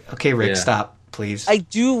was like, okay, Rick, stop, please. I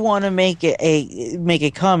do want to make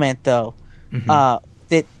a comment, though,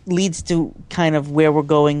 that leads to kind of where we're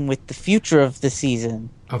going with the future of the season.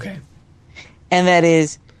 Okay. And that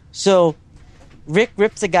is, so Rick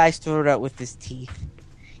rips a guy's throat out with his teeth.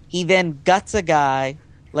 He then guts a guy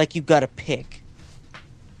like you got a pig.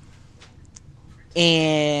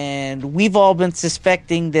 And we've all been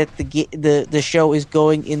suspecting that the show is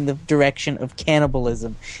going in the direction of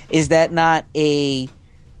cannibalism. Is that not a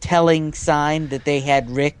telling sign that they had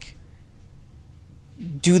Rick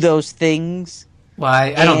do those things? Well,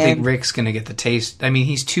 I don't think Rick's going to get the taste. I mean,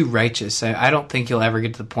 he's too righteous. I don't think he'll ever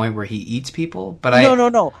get to the point where he eats people. But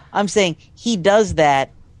No. I'm saying he does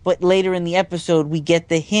that, but later in the episode we get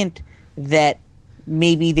the hint that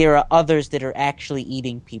maybe there are others that are actually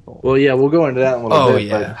eating people. Well, yeah, we'll go into that in a little bit.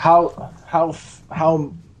 Yeah. But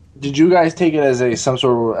how did you guys take it as some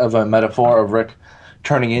sort of a metaphor of Rick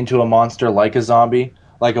turning into a monster like a zombie,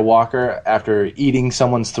 like a walker after eating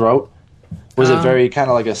someone's throat? Was it very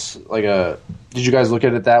kind of like a? Did you guys look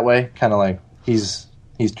at it that way? Kind of like he's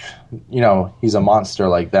he's he's a monster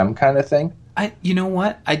like them kind of thing? You know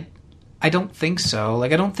what? I don't think so.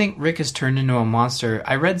 Like, I don't think Rick has turned into a monster.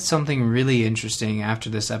 I read something really interesting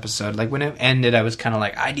after this episode. Like, when it ended, I was kind of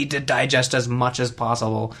like, I need to digest as much as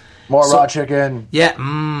possible. More raw chicken. Yeah,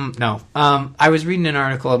 no. I was reading an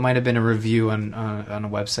article. It might have been a review on a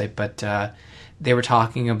website, but they were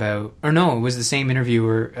talking about... Or no, it was the same interview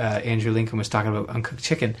where Andrew Lincoln was talking about uncooked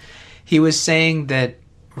chicken. He was saying that...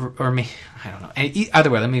 Or me, I don't know.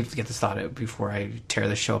 Either way, let me get this thought out before I tear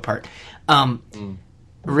the show apart.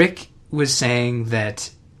 Rick was saying that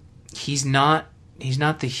he's a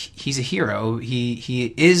hero.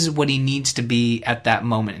 He is what he needs to be at that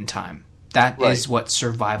moment in time. That is what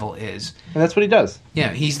survival is. And that's what he does.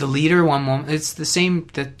 Yeah, he's the leader one moment. It's the same,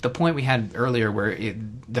 the point we had earlier where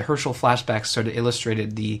the Herschel flashbacks sort of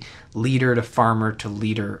illustrated the leader to farmer to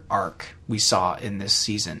leader arc we saw in this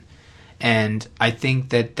season. And I think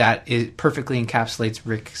that perfectly encapsulates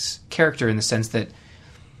Rick's character in the sense that,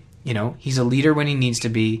 he's a leader when he needs to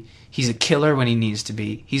be. He's a killer when he needs to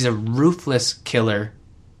be. He's a ruthless killer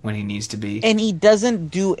when he needs to be. And he doesn't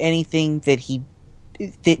do anything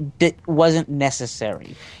that wasn't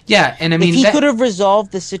necessary. Yeah, and I mean... If he could have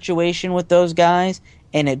resolved the situation with those guys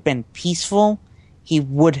and it been peaceful, he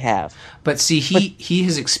would have. But see, he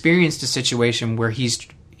has experienced a situation where he's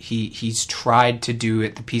tried to do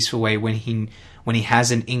it the peaceful way when he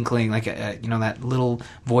has an inkling, like that little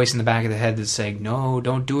voice in the back of the head that's saying, no,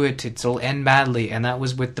 don't do it, it'll end badly. And that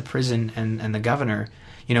was with the prison and the governor,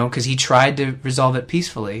 because he tried to resolve it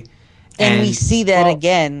peacefully. And we see that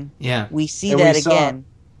again. Yeah. We see that again.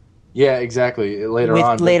 Yeah, exactly. Later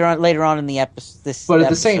on in the episode. But at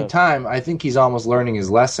the same time, I think he's almost learning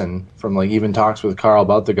his lesson from even talks with Carl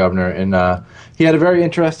about the governor, and he had a very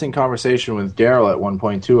interesting conversation with Daryl at one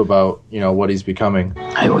point too about what he's becoming.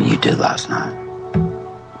 Hey, what you did last night?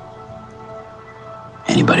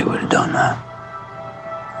 Anybody would have done that.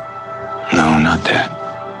 No, not that.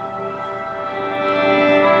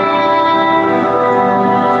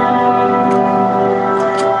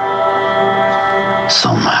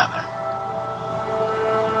 Something happened.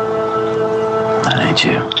 That ain't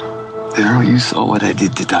you. Daryl, you saw what I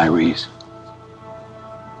did to Tyrese.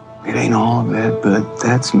 It ain't all of it, but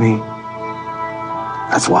that's me.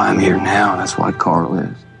 That's why I'm here now. That's why Carl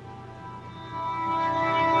is.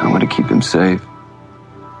 I want to keep him safe.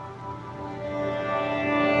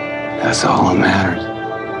 That's all that matters.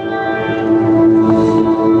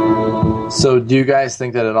 So do you guys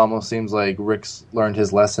think that it almost seems like Rick's learned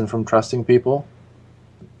his lesson from trusting people?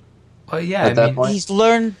 Well, yeah, at that point? He's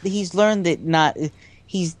learned that he's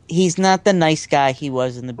not the nice guy he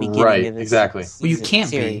was in the beginning of this exactly. Well, you can't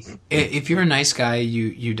series. be. If you're a nice guy,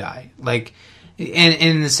 you die. Like, and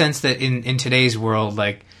in the sense that in today's world,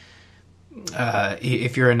 like,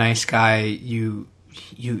 if you're a nice guy, you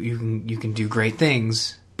can do great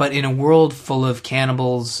things. But in a world full of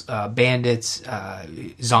cannibals, bandits,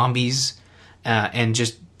 zombies, and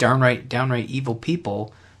just downright evil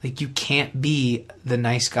people, like, you can't be the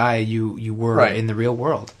nice guy you were in the real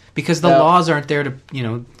world because the laws aren't there to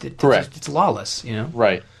correct. It's lawless,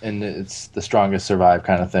 right, and it's the strongest survive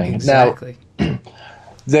kind of thing. Exactly. Now,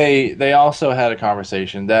 they also had a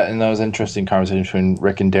conversation that was an interesting conversation between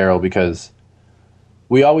Rick and Daryl because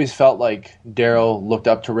we always felt like Daryl looked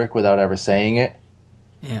up to Rick without ever saying it.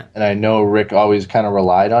 Yeah, and I know Rick always kind of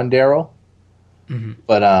relied on Daryl. Mm-hmm.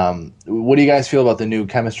 But what do you guys feel about the new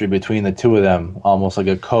chemistry between the two of them? Almost like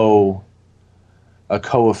a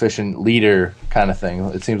co-efficient leader kind of thing.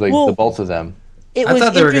 It seems like the both of them. I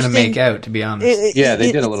thought they were going to make out, to be honest.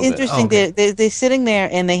 They did a little bit. It's interesting. They're sitting there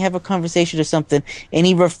and they have a conversation or something, and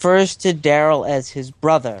he refers to Daryl as his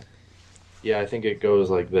brother. Yeah, I think it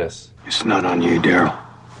goes like this. It's not on you, Daryl.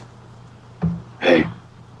 Hey,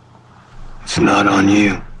 it's not on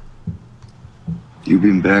you. You've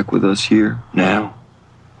been back with us here now.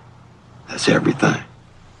 That's everything.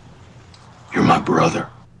 You're my brother.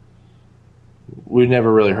 We've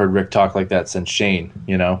never really heard Rick talk like that since Shane,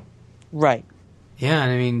 Right. Yeah,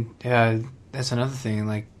 I mean, that's another thing,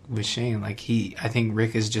 like, with Shane. Like, I think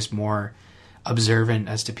Rick is just more observant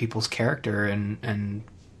as to people's character, and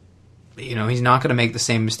he's not going to make the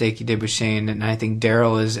same mistake he did with Shane, and I think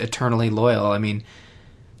Daryl is eternally loyal. I mean,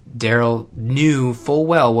 Daryl knew full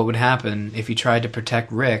well what would happen if he tried to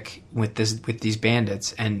protect Rick with these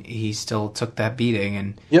bandits, and he still took that beating,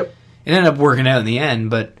 and it ended up working out in the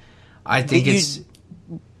end, but I think it's...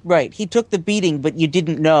 Right, he took the beating, but you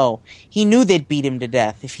didn't know. He knew they'd beat him to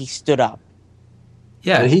death if he stood up.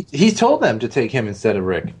 Yeah. He told them to take him instead of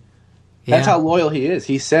Rick. That's how loyal he is.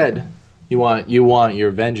 He said, you want your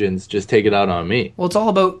vengeance, just take it out on me. Well, it's all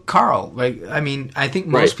about Carl. Like, I mean, I think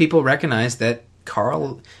most people recognize that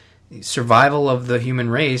Carl, survival of the human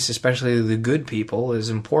race, especially the good people, is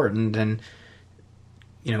important, and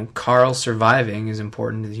Carl surviving is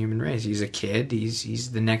important to the human race. He's a kid.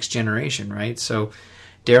 He's the next generation, right? So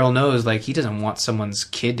Daryl knows, like, he doesn't want someone's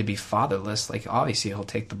kid to be fatherless. Like, obviously he'll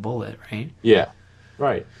take the bullet, right? Yeah.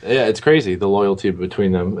 Right. Yeah, it's crazy, the loyalty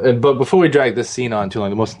between them. But before we drag this scene on too long,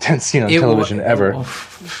 the most intense scene on television ever.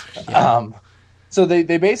 Yeah. So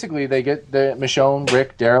they basically get Michonne,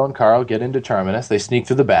 Rick, Daryl, and Carl get into Terminus. They sneak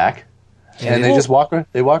through the back, and they just walk right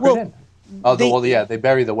in. They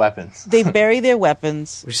bury the weapons. They bury their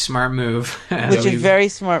weapons. Which is a smart move. Which is a very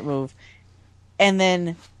smart move. And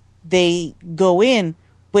then they go in,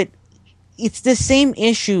 but it's the same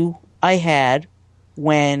issue I had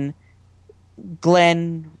when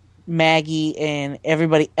Glenn, Maggie, and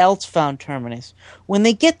everybody else found Terminus. When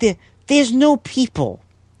they get there, there's no people.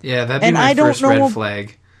 Yeah, that'd be my first red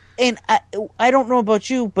flag. And I don't know about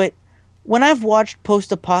you, but when I've watched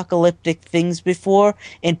post-apocalyptic things before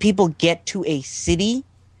and people get to a city,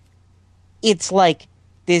 it's like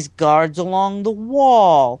there's guards along the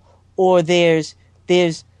wall, or there's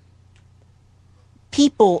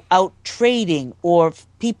people out trading, or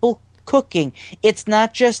people cooking. It's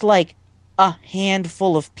not just like a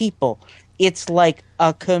handful of people. It's like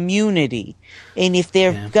a community. And if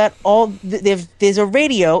they've got there's a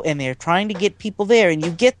radio and they're trying to get people there, and you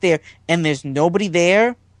get there and there's nobody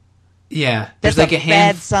there, there's that's like a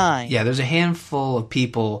bad sign. Yeah, there's a handful of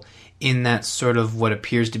people in that sort of what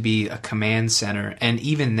appears to be a command center. And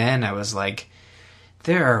even then I was like,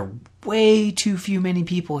 there are way too many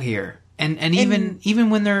people here. And even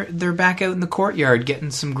when they're back out in the courtyard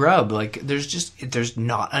getting some grub, like there's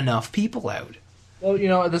not enough people out. Well,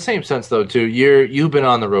 in the same sense though too, you've been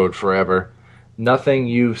on the road forever. Nothing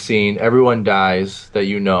you've seen, everyone dies that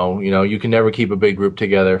you know. You can never keep a big group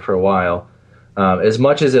together for a while. As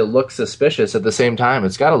much as it looks suspicious, at the same time,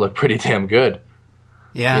 it's got to look pretty damn good.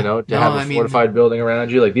 Yeah, to have a fortified building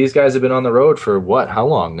around you. Like, these guys have been on the road for what? How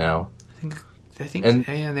long now? I think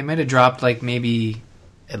they might have dropped like maybe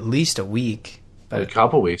at least a week, but a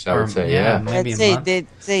couple weeks, I would say. Yeah, maybe they'd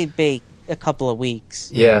say a couple of weeks.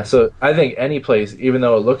 Yeah, so I think any place, even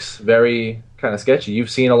though it looks very kind of sketchy, you've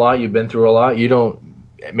seen a lot, you've been through a lot.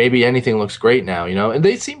 Maybe anything looks great now, And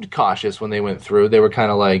they seemed cautious when they went through. They were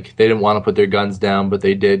kind of like, they didn't want to put their guns down, but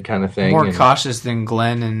they did, kind of thing. More cautious than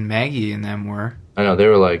Glenn and Maggie and them were. I know, they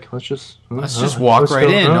were like, let's just walk right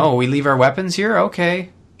in. Oh, we leave our weapons here?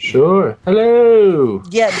 Okay. Sure. Hello.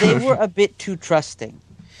 Yeah, they were a bit too trusting.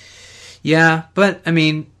 Yeah, but, I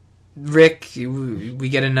mean, Rick, we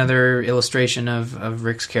get another illustration of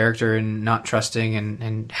Rick's character and not trusting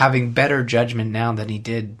and having better judgment now than he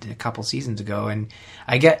did a couple seasons ago. And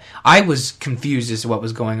I was confused as to what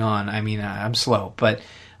was going on. I mean, I'm slow, but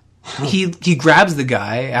he grabs the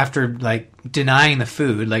guy after like denying the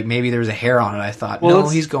food. Like maybe there was a hair on it. I thought, no,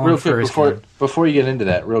 he's going for his gun. Before you get into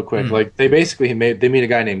that, real quick, like they basically meet a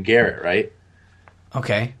guy named Garrett, right?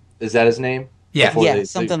 Okay, is that his name? Yeah,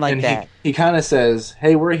 something like that. He kind of says,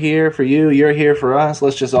 hey, we're here for you, you're here for us,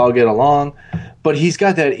 let's just all get along. But he's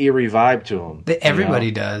got that eerie vibe to him.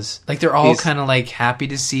 Everybody does. Like, they're all kind of, like, happy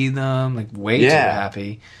to see them, like, way too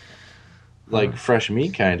happy. Like, fresh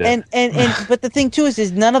meat, kind of. And but the thing, too,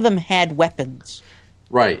 is none of them had weapons.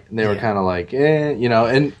 Right. And they were kind of like,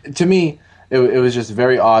 and to me, it was just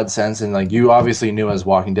very odd sense. And, like, you obviously knew as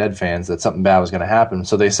Walking Dead fans that something bad was going to happen.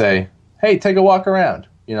 So they say, hey, take a walk around.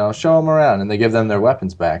 Show them around, and they give them their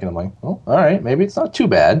weapons back, and I'm like, oh, all right, maybe it's not too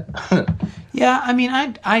bad. Yeah, I mean,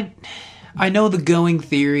 I know the going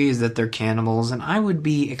theory is that they're cannibals, and I would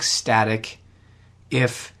be ecstatic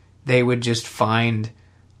if they would just find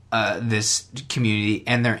this community,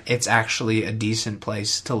 and it's actually a decent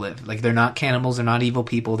place to live. Like, they're not cannibals, they're not evil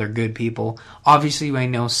people, they're good people. Obviously, I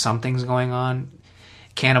know something's going on.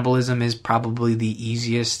 Cannibalism is probably the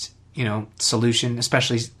easiest solution,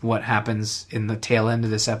 especially what happens in the tail end of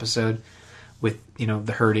this episode with,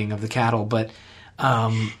 the herding of the cattle. But,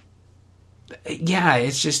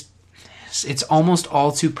 it's almost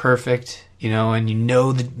all too perfect, and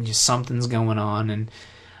that something's going on. And,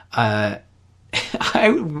 I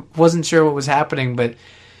wasn't sure what was happening, but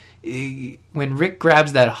when Rick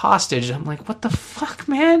grabs that hostage, I'm like, what the fuck,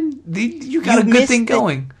 man? You got a good thing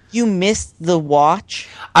going. You missed the watch?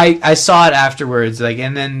 I saw it afterwards, like,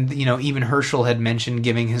 and then even Herschel had mentioned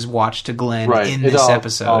giving his watch to Glenn in this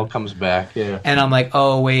episode. All comes back, yeah. And I'm like,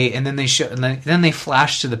 oh wait, and then then they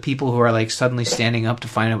flash to the people who are like suddenly standing up to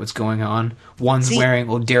find out what's going on. One's wearing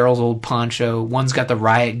Daryl's old poncho. One's got the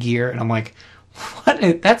riot gear, and I'm like,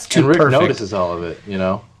 what? That's too Rick perfect. Notices all of it,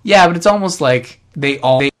 Yeah, but it's almost like they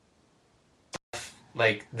all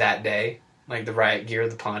like that day. like the riot gear,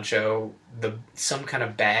 the poncho, some kind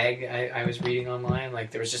of bag I was reading online.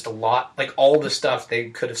 Like there was just a lot, like all the stuff they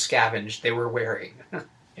could have scavenged, they were wearing.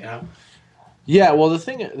 You know? Yeah. Well, the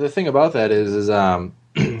thing about that is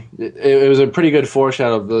it was a pretty good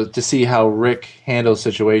foreshadow to see how Rick handles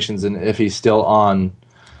situations and if he's still on,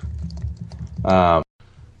 like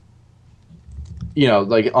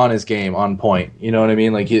on his game, on point. You know what I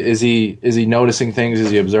mean? Like, is he noticing things? Is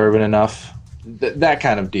he observant enough? That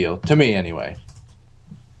kind of deal, to me, anyway.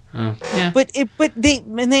 Yeah. But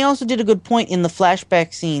they also did a good point in the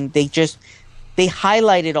flashback scene. They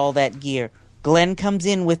highlighted all that gear. Glenn comes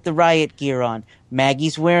in with the riot gear on.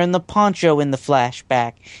 Maggie's wearing the poncho in the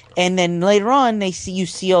flashback, and then later on you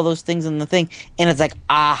see all those things in the thing, and it's like,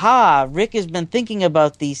 aha! Rick has been thinking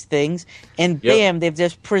about these things, and bam, they've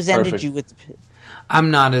just presented you with.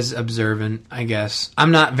 I'm not as observant, I guess.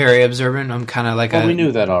 I'm not very observant. I'm kind of like we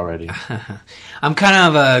knew that already. I'm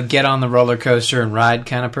kind of a get on the roller coaster and ride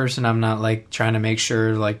kind of person. I'm not like trying to make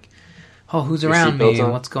sure like, oh, who's around me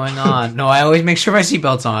and what's going on. No, I always make sure my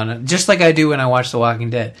seatbelt's on, just like I do when I watch The Walking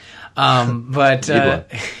Dead. But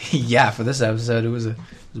yeah, for this episode, it was a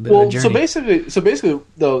bit of a journey. So basically,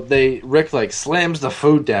 though, Rick like slams the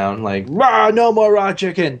food down, like raw, no more raw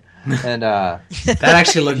chicken. And that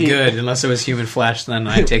actually looked good, unless it was human flesh. Then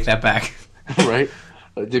I take that back. Right,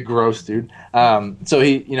 gross, dude. So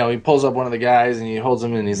he pulls up one of the guys and he holds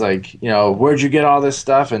him and he's like, where'd you get all this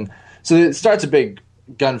stuff? And so it starts a big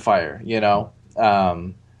gunfire,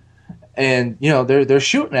 and they're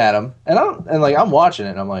shooting at him, and I'm watching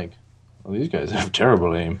it and I'm like, well, these guys have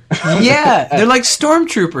terrible aim. Yeah, they're like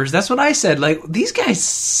stormtroopers. That's what I said. Like, these guys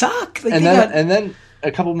suck. Like, and then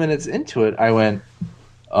a couple minutes into it, I went,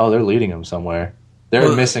 oh, they're leading them somewhere.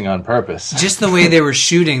 They're missing on purpose. Just the way they were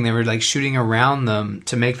shooting like shooting around them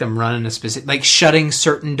to make them run in a specific, like shutting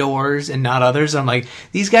certain doors and not others. I'm like,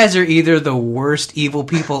 these guys are either the worst evil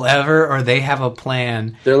people ever, or they have a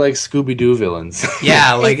plan. They're like Scooby-Doo villains.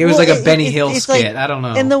 Yeah, like it was like a Benny Hill skit. Like, I don't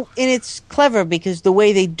know. And it's clever because the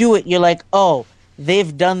way they do it, you're like, oh,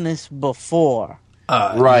 they've done this before.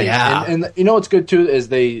 Right, yeah. And what's good too is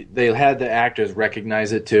they had the actors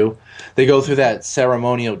recognize it too. They go through that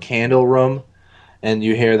ceremonial candle room, and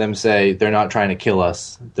you hear them say, "They're not trying to kill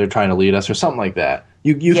us; they're trying to lead us," or something like that.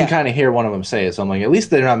 You can kind of hear one of them say it. So I'm like, at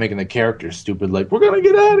least they're not making the characters stupid. Like, we're gonna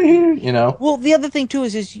get out of here, Well, the other thing too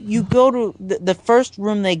is you go to the first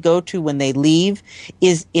room they go to when they leave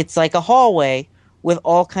it's like a hallway with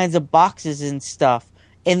all kinds of boxes and stuff,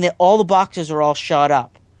 and all the boxes are all shot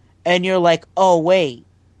up. And you're like, oh, wait,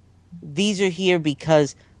 these are here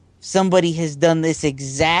because somebody has done this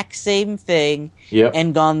exact same thing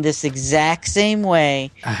and gone this exact same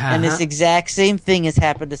way, and this exact same thing has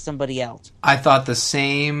happened to somebody else. I thought the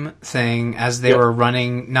same thing as they were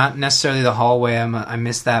running, not necessarily the hallway, I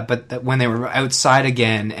missed that, but when they were outside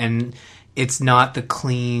again, and it's not the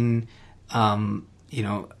clean,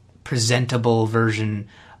 presentable version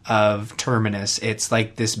of Terminus. It's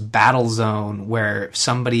like this battle zone where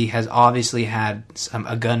somebody has obviously had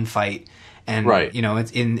a gunfight, and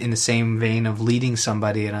it's in the same vein of leading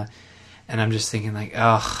somebody, and I'm just thinking like,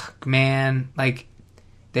 oh man, like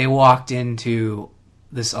they walked into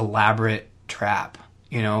this elaborate trap,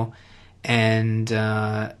 and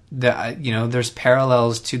there's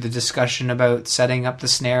parallels to the discussion about setting up the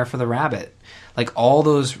snare for the rabbit. Like, all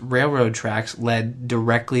those railroad tracks led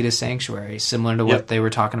directly to Sanctuary, similar to what they were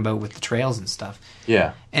talking about with the trails and stuff.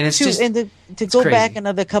 Yeah. And it's just... And to go crazy. back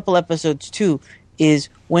another couple episodes, too, is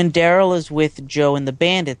when Daryl is with Joe and the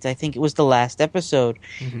Bandits, I think it was the last episode,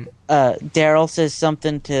 Daryl says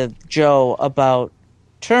something to Joe about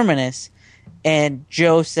Terminus, and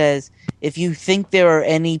Joe says, if you think there are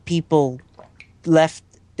any people left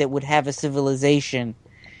that would have a civilization,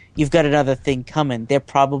 you've got another thing coming. They're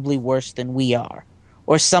probably worse than we are.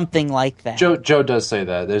 Or something like that. Joe does say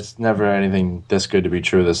that. There's never anything this good to be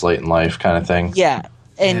true this late in life kind of thing. Yeah.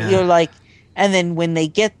 And you're like... And then when they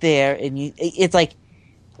get there, and it's like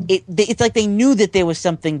they knew that there was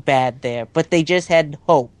something bad there, but they just had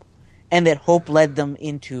hope. And that hope led them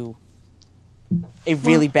into a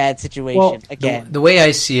really bad situation again. The way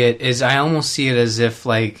I see it is I almost see it as if,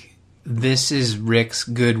 like, this is Rick's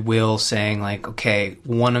goodwill saying, like, okay,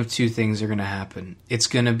 one of two things are going to happen. It's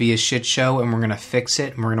going to be a shit show, and we're going to fix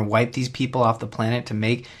it, and we're going to wipe these people off the planet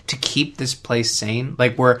to keep this place sane.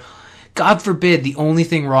 Like, God forbid, the only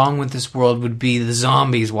thing wrong with this world would be the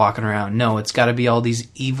zombies walking around. No, it's got to be all these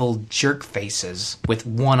evil jerk faces with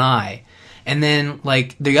one eye. And then,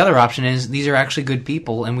 like, the other option is these are actually good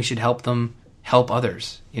people, and we should help them help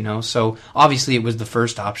others, So, obviously, it was the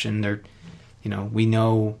first option. We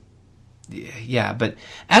know yeah. But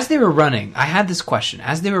as they were running, I had this question.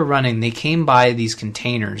 As they were running, they came by these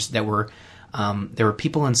containers that were there were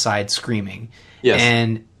people inside screaming. Yes.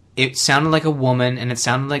 And it sounded like a woman, and it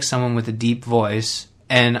sounded like someone with a deep voice.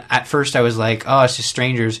 And at first I was like, oh, it's just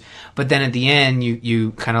strangers. But then at the end,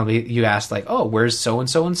 you kind of you asked like, oh, where's so and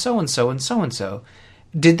so and so and so and so and so?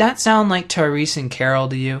 Did that sound like Tyrese and Carol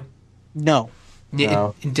to you? No.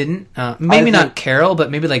 No. It didn't. Maybe not think- Carol,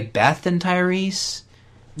 but maybe like Beth and Tyrese.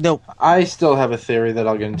 No. I still have a theory that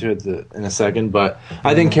I'll get into it in a second, but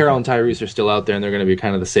I think Carol and Tyrese are still out there, and they're going to be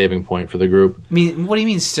kind of the saving point for the group. I mean, what do you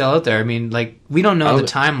mean still out there? I mean, like we don't know I the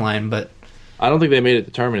timeline, but I don't think they made it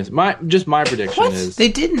to Terminus. My prediction what? is They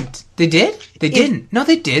didn't. They did. They didn't. No,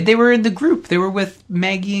 they did. They were in the group. They were with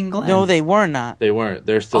Maggie and Glenn. No, they were not. they weren't.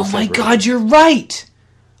 They're still. Oh my separate. God, you're right.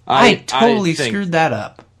 I totally think- screwed that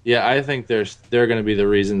up. Yeah, I think they're going to be the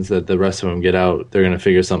reasons that the rest of them get out. They're going to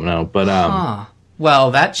figure something out. But Huh.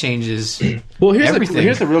 Well, that changes. well, everything.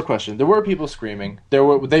 here's the real question. There were people screaming.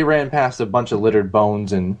 They ran past a bunch of littered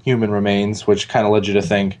bones and human remains, which kind of led you to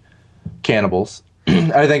think cannibals.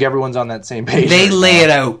 I think everyone's on that same page. They right lay now. it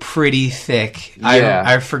out pretty thick. Yeah.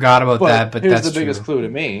 I forgot about that, but here's that's the biggest true. clue to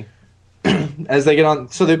me. As they get on,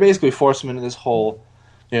 so they basically force them into this hole.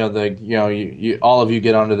 You all of you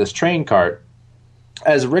get onto this train cart.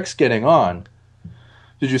 As Rick's getting on,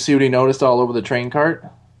 did you see what he noticed all over the train cart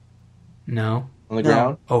No. on the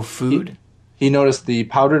ground? Oh, food? He noticed the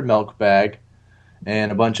powdered milk bag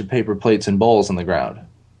and a bunch of paper plates and bowls on the ground.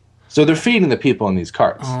 So they're feeding the people in these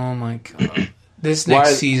carts. Oh my God. This Why-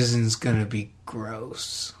 next season's going to be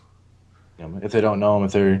gross. If they don't know him,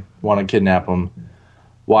 if they want to kidnap him,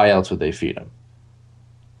 why else would they feed him?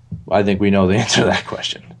 I think we know the answer to that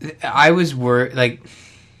question. I was worried,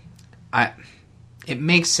 it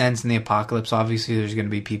makes sense in the apocalypse. Obviously, there's going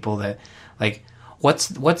to be people that, like, what's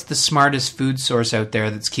the smartest food source out there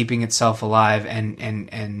that's keeping itself alive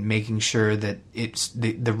and making sure that it's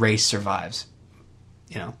the race survives?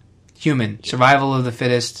 Human survival of the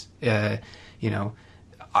fittest. Our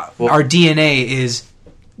DNA is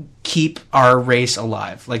keep our race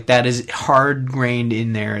alive. Like, that is hard grained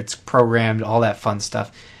in there. It's programmed, all that fun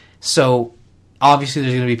stuff. So obviously,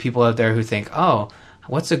 there's going to be people out there who think, oh,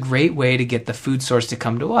 what's a great way to get the food source to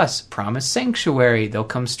come to us? Promise Sanctuary. They'll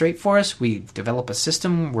come straight for us. We develop a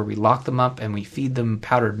system where we lock them up and we feed them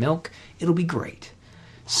powdered milk. It'll be great.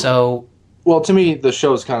 So, well, to me, the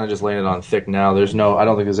show's kind of just laying it on thick now. I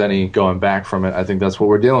don't think there's any going back from it. I think that's what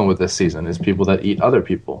we're dealing with this season, is people that eat other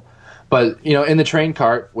people. But, in the train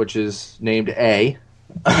cart, which is named A,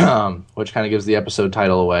 which kind of gives the episode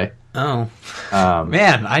title away. man,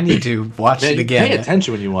 I need to watch it again. Pay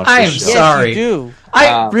attention when you watch I am this show. sorry. Yes, you do.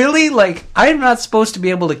 I really, I'm not supposed to be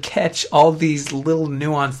able to catch all these little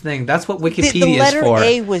nuanced things. That's what Wikipedia The letter is for.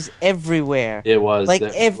 A was everywhere. It was. Like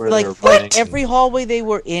every hallway they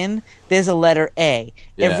were in, there's a letter A.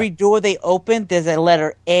 Yeah. Every door they opened, there's a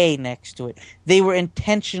letter A next to it. They were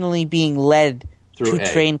intentionally being led Through to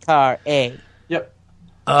A. train car A. Yep.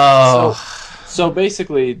 Oh. So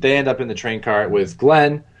basically, they end up in the train cart with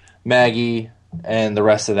Glenn, Maggie, and the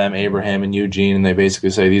rest of them, Abraham and Eugene, and they basically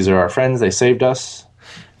say, these are our friends, they saved us.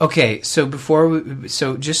 Okay, so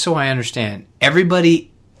just so I understand, everybody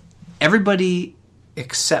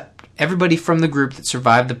except everybody from the group that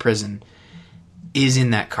survived the prison is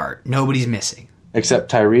in that cart. Nobody's missing.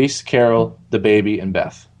 Except Tyrese, Carol, the baby, and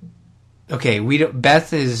Beth. Okay, we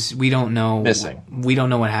don't know. Missing. We don't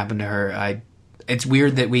know what happened to her. It's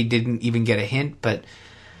weird that we didn't even get a hint, but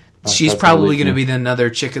she's that's probably really going to cool. be another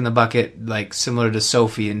chick in the bucket, like similar to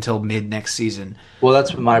Sophie, until mid next season. Well,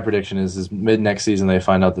 that's what my prediction is mid next season they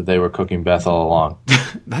find out that they were cooking Beth all along.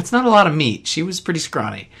 That's not a lot of meat. She was pretty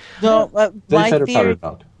scrawny. No, They fed her powdered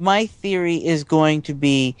milk. my theory is going to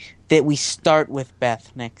be that we start with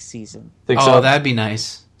Beth next season. Think Oh, so? that'd be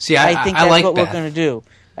nice. See, I think I that's like what Beth. we're going to do.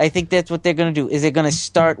 I think that's what they're going to do. Is they're going to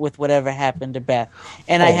start with whatever happened to Beth.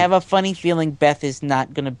 And I have a funny feeling Beth is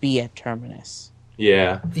not going to be at Terminus.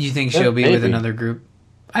 Yeah. You think Yeah, she'll be with maybe. another group?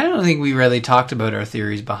 I don't think we really talked about our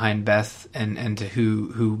theories behind Beth and to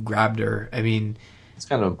who grabbed her. I mean, It's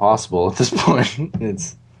kind of impossible at this point.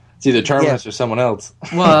 It's either Terminus or someone else.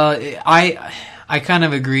 well, I kind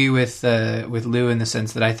of agree with Lou in the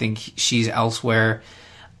sense that I think she's elsewhere.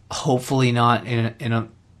 Hopefully not in a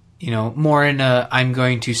more in a I'm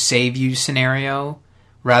going to save you scenario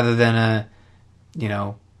rather than a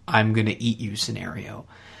I'm going to eat you scenario.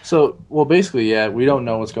 So, well, basically, yeah, we don't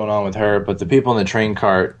know what's going on with her, but the people in the train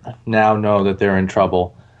cart now know that they're in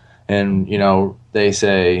trouble. And, they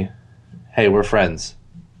say, hey, we're friends,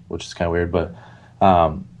 which is kind of weird. But,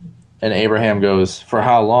 and Abraham goes, for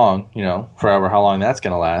how long, forever, how long that's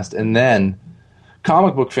going to last. And then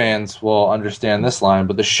Comic book fans will understand this line,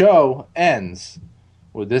 but the show ends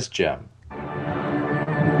with this gem.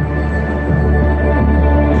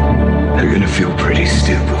 They're gonna feel pretty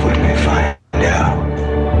stupid when they find out.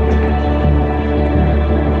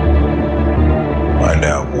 Find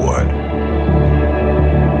out what?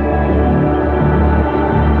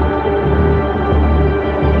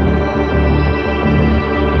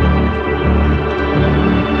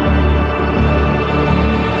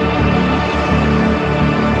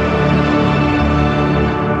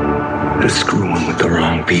 They're screwing with the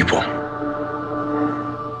wrong people.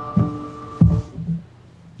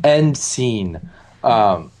 End scene.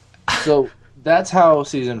 So that's how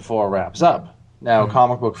season 4 wraps up. Now,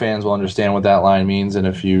 comic book fans will understand what that line means, and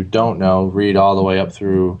if you don't know, read all the way up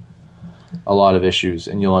through a lot of issues,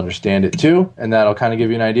 and you'll understand it too, and that'll kind of give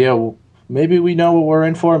you an idea. Well, maybe we know what we're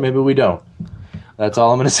in for, maybe we don't. That's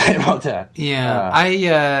all I'm going to say about that.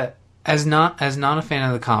 Yeah, as not a fan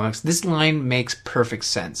of the comics, this line makes perfect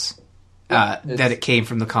sense that it came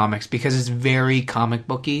from the comics, because it's very comic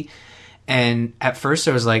booky. And at first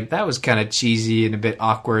I was like, that was kind of cheesy and a bit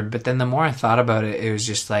awkward. But then the more I thought about it, it was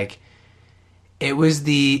just like, it was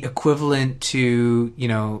the equivalent to,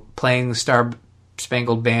 playing the Star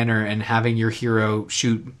Spangled Banner and having your hero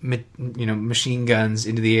shoot, machine guns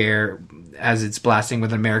into the air as it's blasting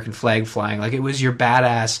with an American flag flying. Like, it was your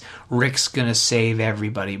badass, Rick's gonna save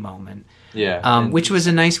everybody moment. Yeah. Which was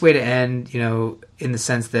a nice way to end, in the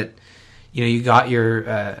sense that, you got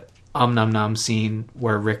your Nom Nom scene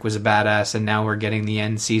where Rick was a badass, and now we're getting the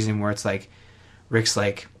end season where it's like, Rick's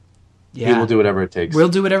like, yeah, we will do whatever it takes. We'll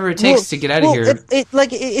do whatever it takes to get out of here.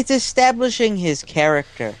 It's establishing his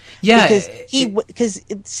character. Yeah. Because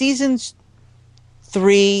seasons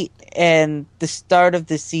 3 and the start of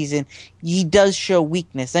this season, he does show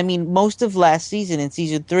weakness. I mean, most of last season in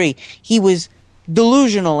season 3, he was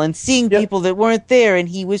delusional and seeing people that weren't there, and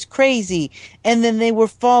he was crazy, and then they were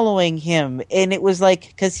following him, and it was like,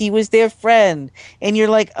 because he was their friend, and you're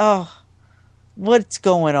like, oh, what's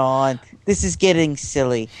going on? This is getting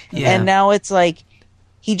silly. And now it's like,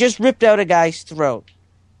 he just ripped out a guy's throat,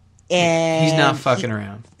 and he's not fucking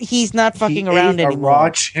around. He's not fucking around anymore. A raw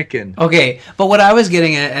chicken. Okay, but what I was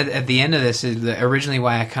getting at the end of this is originally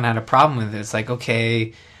why I kind of had a problem with it. It's like,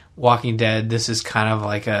 okay, Walking Dead, this is kind of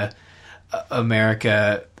like a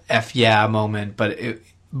America F yeah moment, but it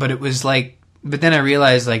was like, but then I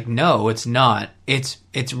realized, like, no, it's not. It's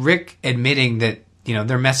Rick admitting that,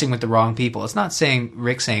 they're messing with the wrong people. It's not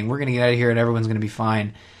Rick saying we're gonna get out of here and everyone's gonna be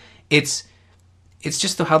fine. It's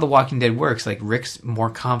just how The Walking Dead works. Like, Rick's more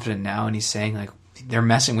confident now, and he's saying, like, they're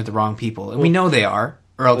messing with the wrong people, and we know they are,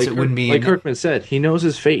 or else it wouldn't be. Like Kirkman said, he knows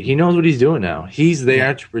his fate. He knows what he's doing now. He's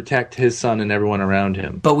there to protect his son and everyone around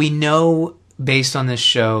him. But we know, based on this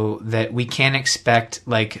show, that we can't expect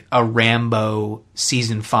like a Rambo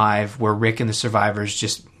season 5 where Rick and the survivors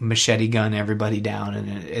just machete gun everybody down, and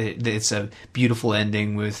it's a beautiful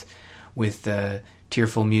ending with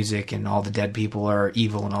tearful music, and all the dead people are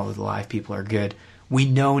evil and all the live people are good. We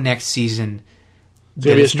know next season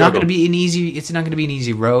that it's not going to be an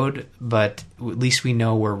easy road, but at least we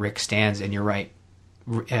know where Rick stands. And you're right.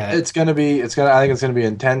 I think it's going to be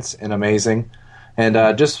intense and amazing. And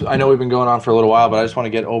I know we've been going on for a little while, but I just want to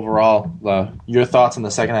get overall your thoughts on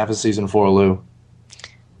the second half of season 4, Lou.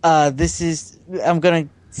 I'm going to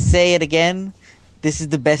say it again. This is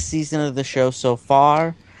the best season of the show so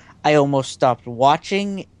far. I almost stopped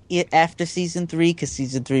watching it after season 3 because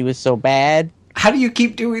season 3 was so bad. How do you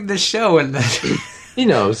keep doing this show? And he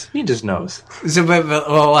knows. He just knows. So,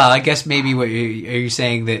 well, I guess maybe are you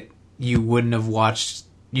saying that you wouldn't have watched?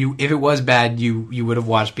 If it was bad, you would have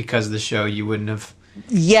watched because of the show. You wouldn't have.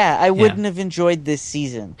 Yeah, I wouldn't have enjoyed this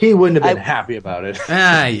season. He wouldn't have been happy about it.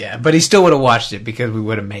 Yeah, but he still would have watched it because we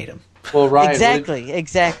would have made him. Well, Ryan,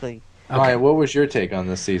 exactly. Ryan, what was your take on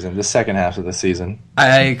this season, the second half of the season?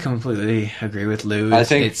 I completely agree with Lou. I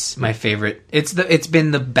think it's my favorite. It's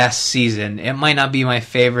been the best season. It might not be my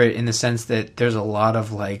favorite in the sense that there's a lot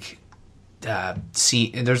of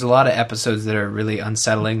there's a lot of episodes that are really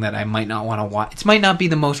unsettling that I might not want to watch. It might not be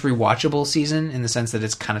the most rewatchable season in the sense that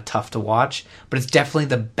it's kind of tough to watch, but it's definitely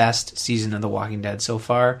the best season of The Walking Dead so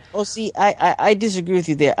far. Oh, see, I disagree with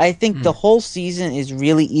you there. I think the whole season is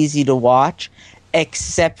really easy to watch,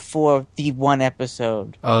 except for the one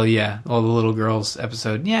episode. Oh yeah, the little girls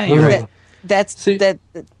episode. Yeah, you're right.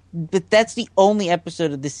 But that's the only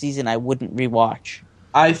episode of this season I wouldn't rewatch.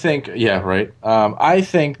 I think, I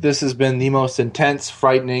think this has been the most intense,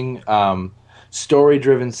 frightening,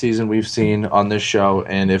 story-driven season we've seen on this show,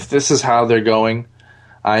 and if this is how they're going,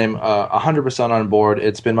 I am 100% on board.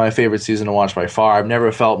 It's been my favorite season to watch by far. I've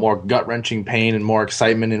never felt more gut-wrenching pain and more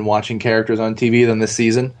excitement in watching characters on TV than this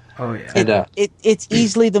season. Oh yeah, And It's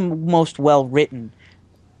easily the most well written.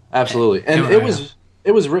 absolutely, and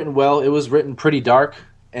it was written well. It was written pretty dark,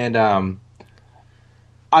 and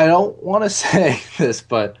I don't want to say this,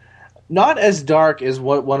 but not as dark as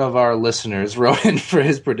what one of our listeners wrote in for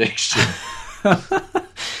his prediction.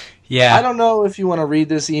 yeah. I don't know if you want to read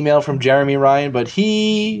this email from Jeremy Ryan, but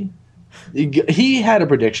he had a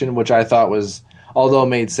prediction which I thought was, although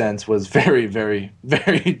made sense, was very, very,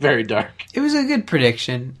 very, very dark. It was a good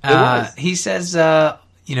prediction. It was. He says,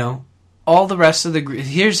 all the rest of the group.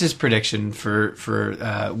 Here's his prediction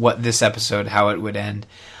for what this episode, how it would end.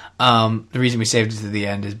 The reason we saved it to the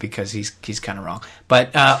end is because he's kind of wrong.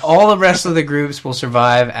 But all the rest of the groups will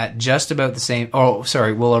survive at just about the same.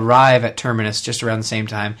 Will arrive at Terminus just around the same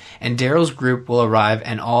time, and Daryl's group will arrive,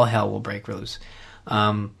 and all hell will break loose.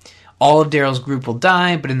 All of Daryl's group will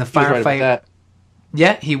die, but in the firefight.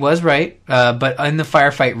 Yeah, he was right. But in the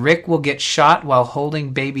firefight, Rick will get shot while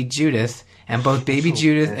holding baby Judith, and both baby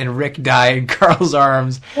Judith and Rick die in Carl's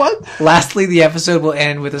arms. What? Lastly, the episode will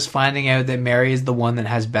end with us finding out that Mary is the one that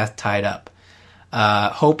has Beth tied up.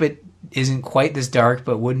 Hope it isn't quite this dark,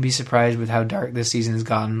 but wouldn't be surprised with how dark this season has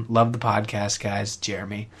gotten. Love the podcast, guys.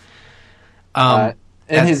 Jeremy.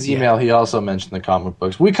 In his email, he also mentioned the comic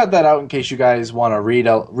books. We cut that out in case you guys want to read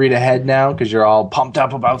ahead now because you're all pumped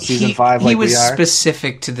up about season 5 like we are. He was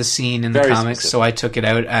specific to the scene in the comics, specific. so I took it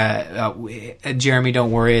out. Jeremy,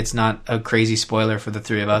 don't worry. It's not a crazy spoiler for the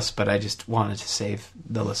three of us, but I just wanted to save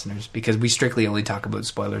the listeners because we strictly only talk about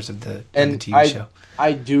spoilers of the TV show.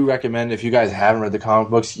 I do recommend, if you guys haven't read the comic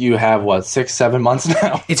books, you have, 6-7 months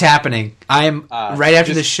now? It's happening. I am right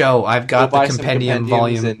after the show. I've got the compendium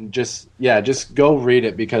volume. And just go read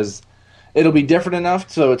it because it'll be different enough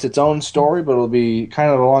so it's its own story, but it'll be kind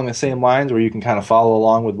of along the same lines where you can kind of follow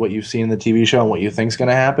along with what you've seen in the TV show and what you think's going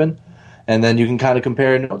to happen. And then you can kind of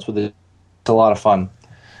compare notes with it. It's a lot of fun.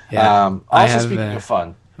 Yeah, speaking of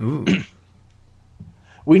fun, ooh.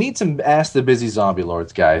 We need some Ask the Busy Zombie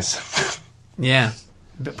Lords, guys. Yeah.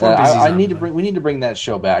 We need to bring that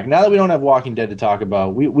show back. Now that we don't have Walking Dead to talk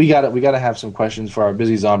about, we got to have some questions for our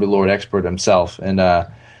Busy Zombie Lord expert himself. And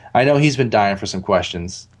I know he's been dying for some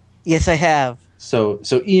questions. Yes, I have. So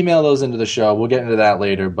email those into the show. We'll get into that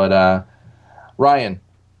later. But Ryan,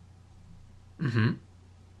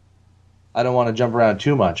 I don't want to jump around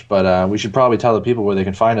too much, but we should probably tell the people where they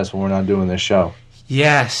can find us when we're not doing this show.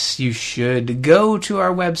 Yes, you should. Go to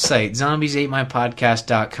our website,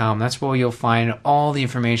 zombies8mypodcast.com. That's where you'll find all the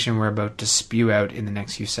information we're about to spew out in the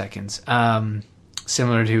next few seconds.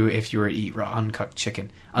 Similar to if you were to eat raw uncooked chicken.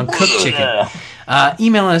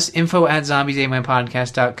 Email us,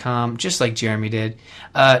 info@zombies8mypodcast.com, just like Jeremy did.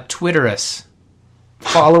 Twitter us.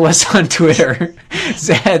 Follow us on Twitter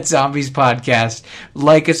at Zombies Podcast.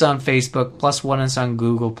 Like us on Facebook. +1 us on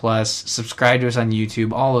Google+. Subscribe to us on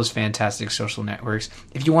YouTube. All those fantastic social networks.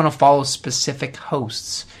 If you want to follow specific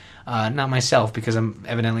hosts, not myself because I'm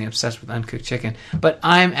evidently obsessed with uncooked chicken, but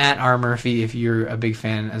I'm at R. Murphy if you're a big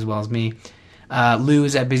fan as well as me. Lou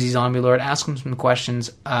is at Busy Zombie Lord. Ask him some questions.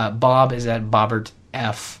 Bob is at Bobbert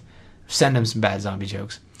F. Send him some bad zombie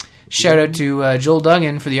jokes. Shout out to Joel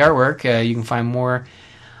Duggan for the artwork. You can find more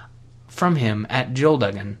from him at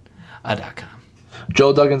joelduggan.com.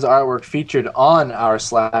 Joel Duggan's artwork featured on our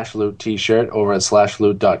 /loot t-shirt over at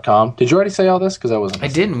 /loot.com. Did you already say all this? Because I wasn't. I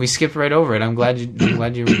didn't. We skipped right over it. I'm glad you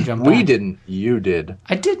jumped We on. didn't. You did.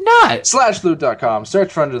 I did not. /loot.com.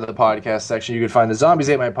 Search for under the podcast section. You can find the Zombies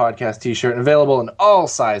Ate My Podcast t-shirt available in all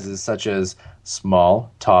sizes such as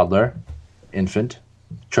small, toddler, infant,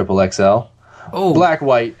 XXL, black,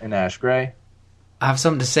 white, and ash gray. I have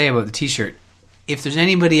something to say about the t-shirt. If there's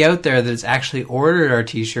anybody out there that's actually ordered our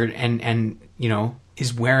t-shirt and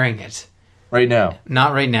is wearing it right now,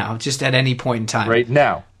 not right now, just at any point in time, right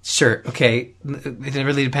now, sure, okay, it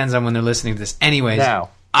really depends on when they're listening to this. Anyways,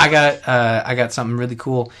 now I got something really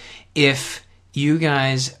cool. If you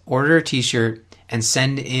guys order a t-shirt and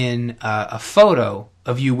send in a photo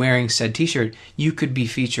of you wearing said t-shirt, you could be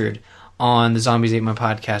featured on the Zombies Ate My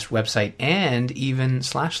Podcast website and even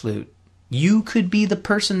 /loot. You could be the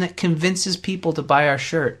person that convinces people to buy our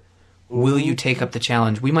shirt. Will you take up the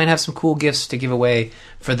challenge? We might have some cool gifts to give away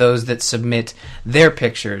for those that submit their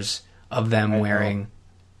pictures of them wearing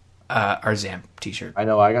our ZAMP t-shirt. I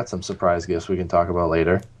know I got some surprise gifts we can talk about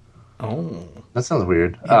later. Oh. That sounds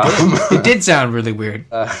weird. It did sound really weird.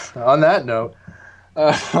 On that note,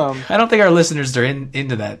 I don't think our listeners are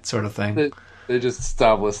into that sort of thing. They just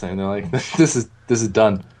stop listening. They're like, this is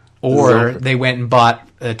done. Or they went and bought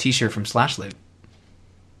a t-shirt from /loot.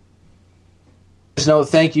 Just note,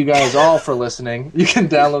 thank you guys all for listening. You can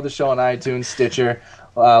download the show on iTunes, Stitcher,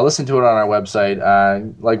 listen to it on our website.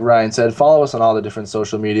 Like Ryan said, follow us on all the different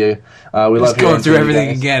social media. We love going through everything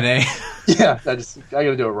again, eh? Yeah, I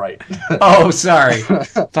gotta do it right. Oh, sorry.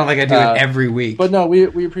 It's not like I do it every week. But no,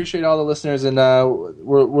 we appreciate all the listeners, and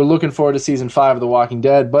we're looking forward to season 5 of The Walking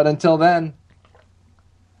Dead. But until then,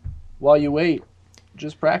 while you wait,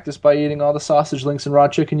 just practice by eating all the sausage links and raw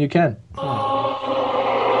chicken you can.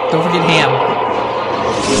 Don't forget ham.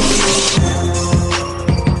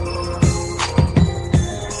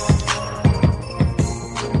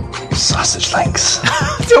 Sausage links.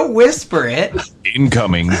 Don't whisper it.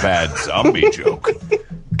 Incoming bad zombie joke.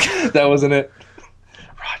 That wasn't it.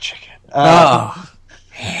 Raw chicken.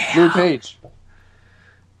 Blue Page.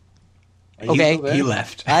 Okay. He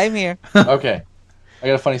left. I'm here. Okay. I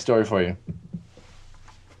got a funny story for you.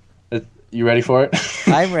 You ready for it?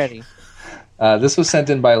 I'm ready. This was sent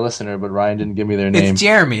in by a listener, but Ryan didn't give me their name. It's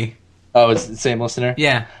Jeremy. Oh, it's the same listener?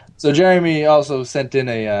 Yeah. So Jeremy also sent in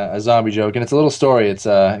a zombie joke, and it's a little story. It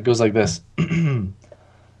goes like this. 2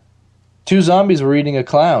 zombies were eating a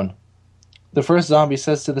clown. The first zombie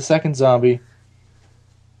says to the second zombie,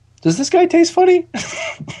 "Does this guy taste funny?"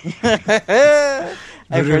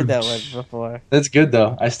 I've heard that one before. That's good,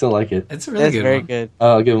 though. I still like it. It's a really good very one. good.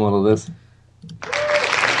 I'll give him a little of this.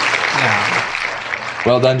 Yeah.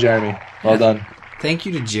 Well done, Jeremy. Well done. Thank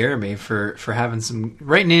you to Jeremy for having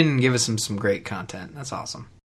writing in and giving us some great content. That's awesome.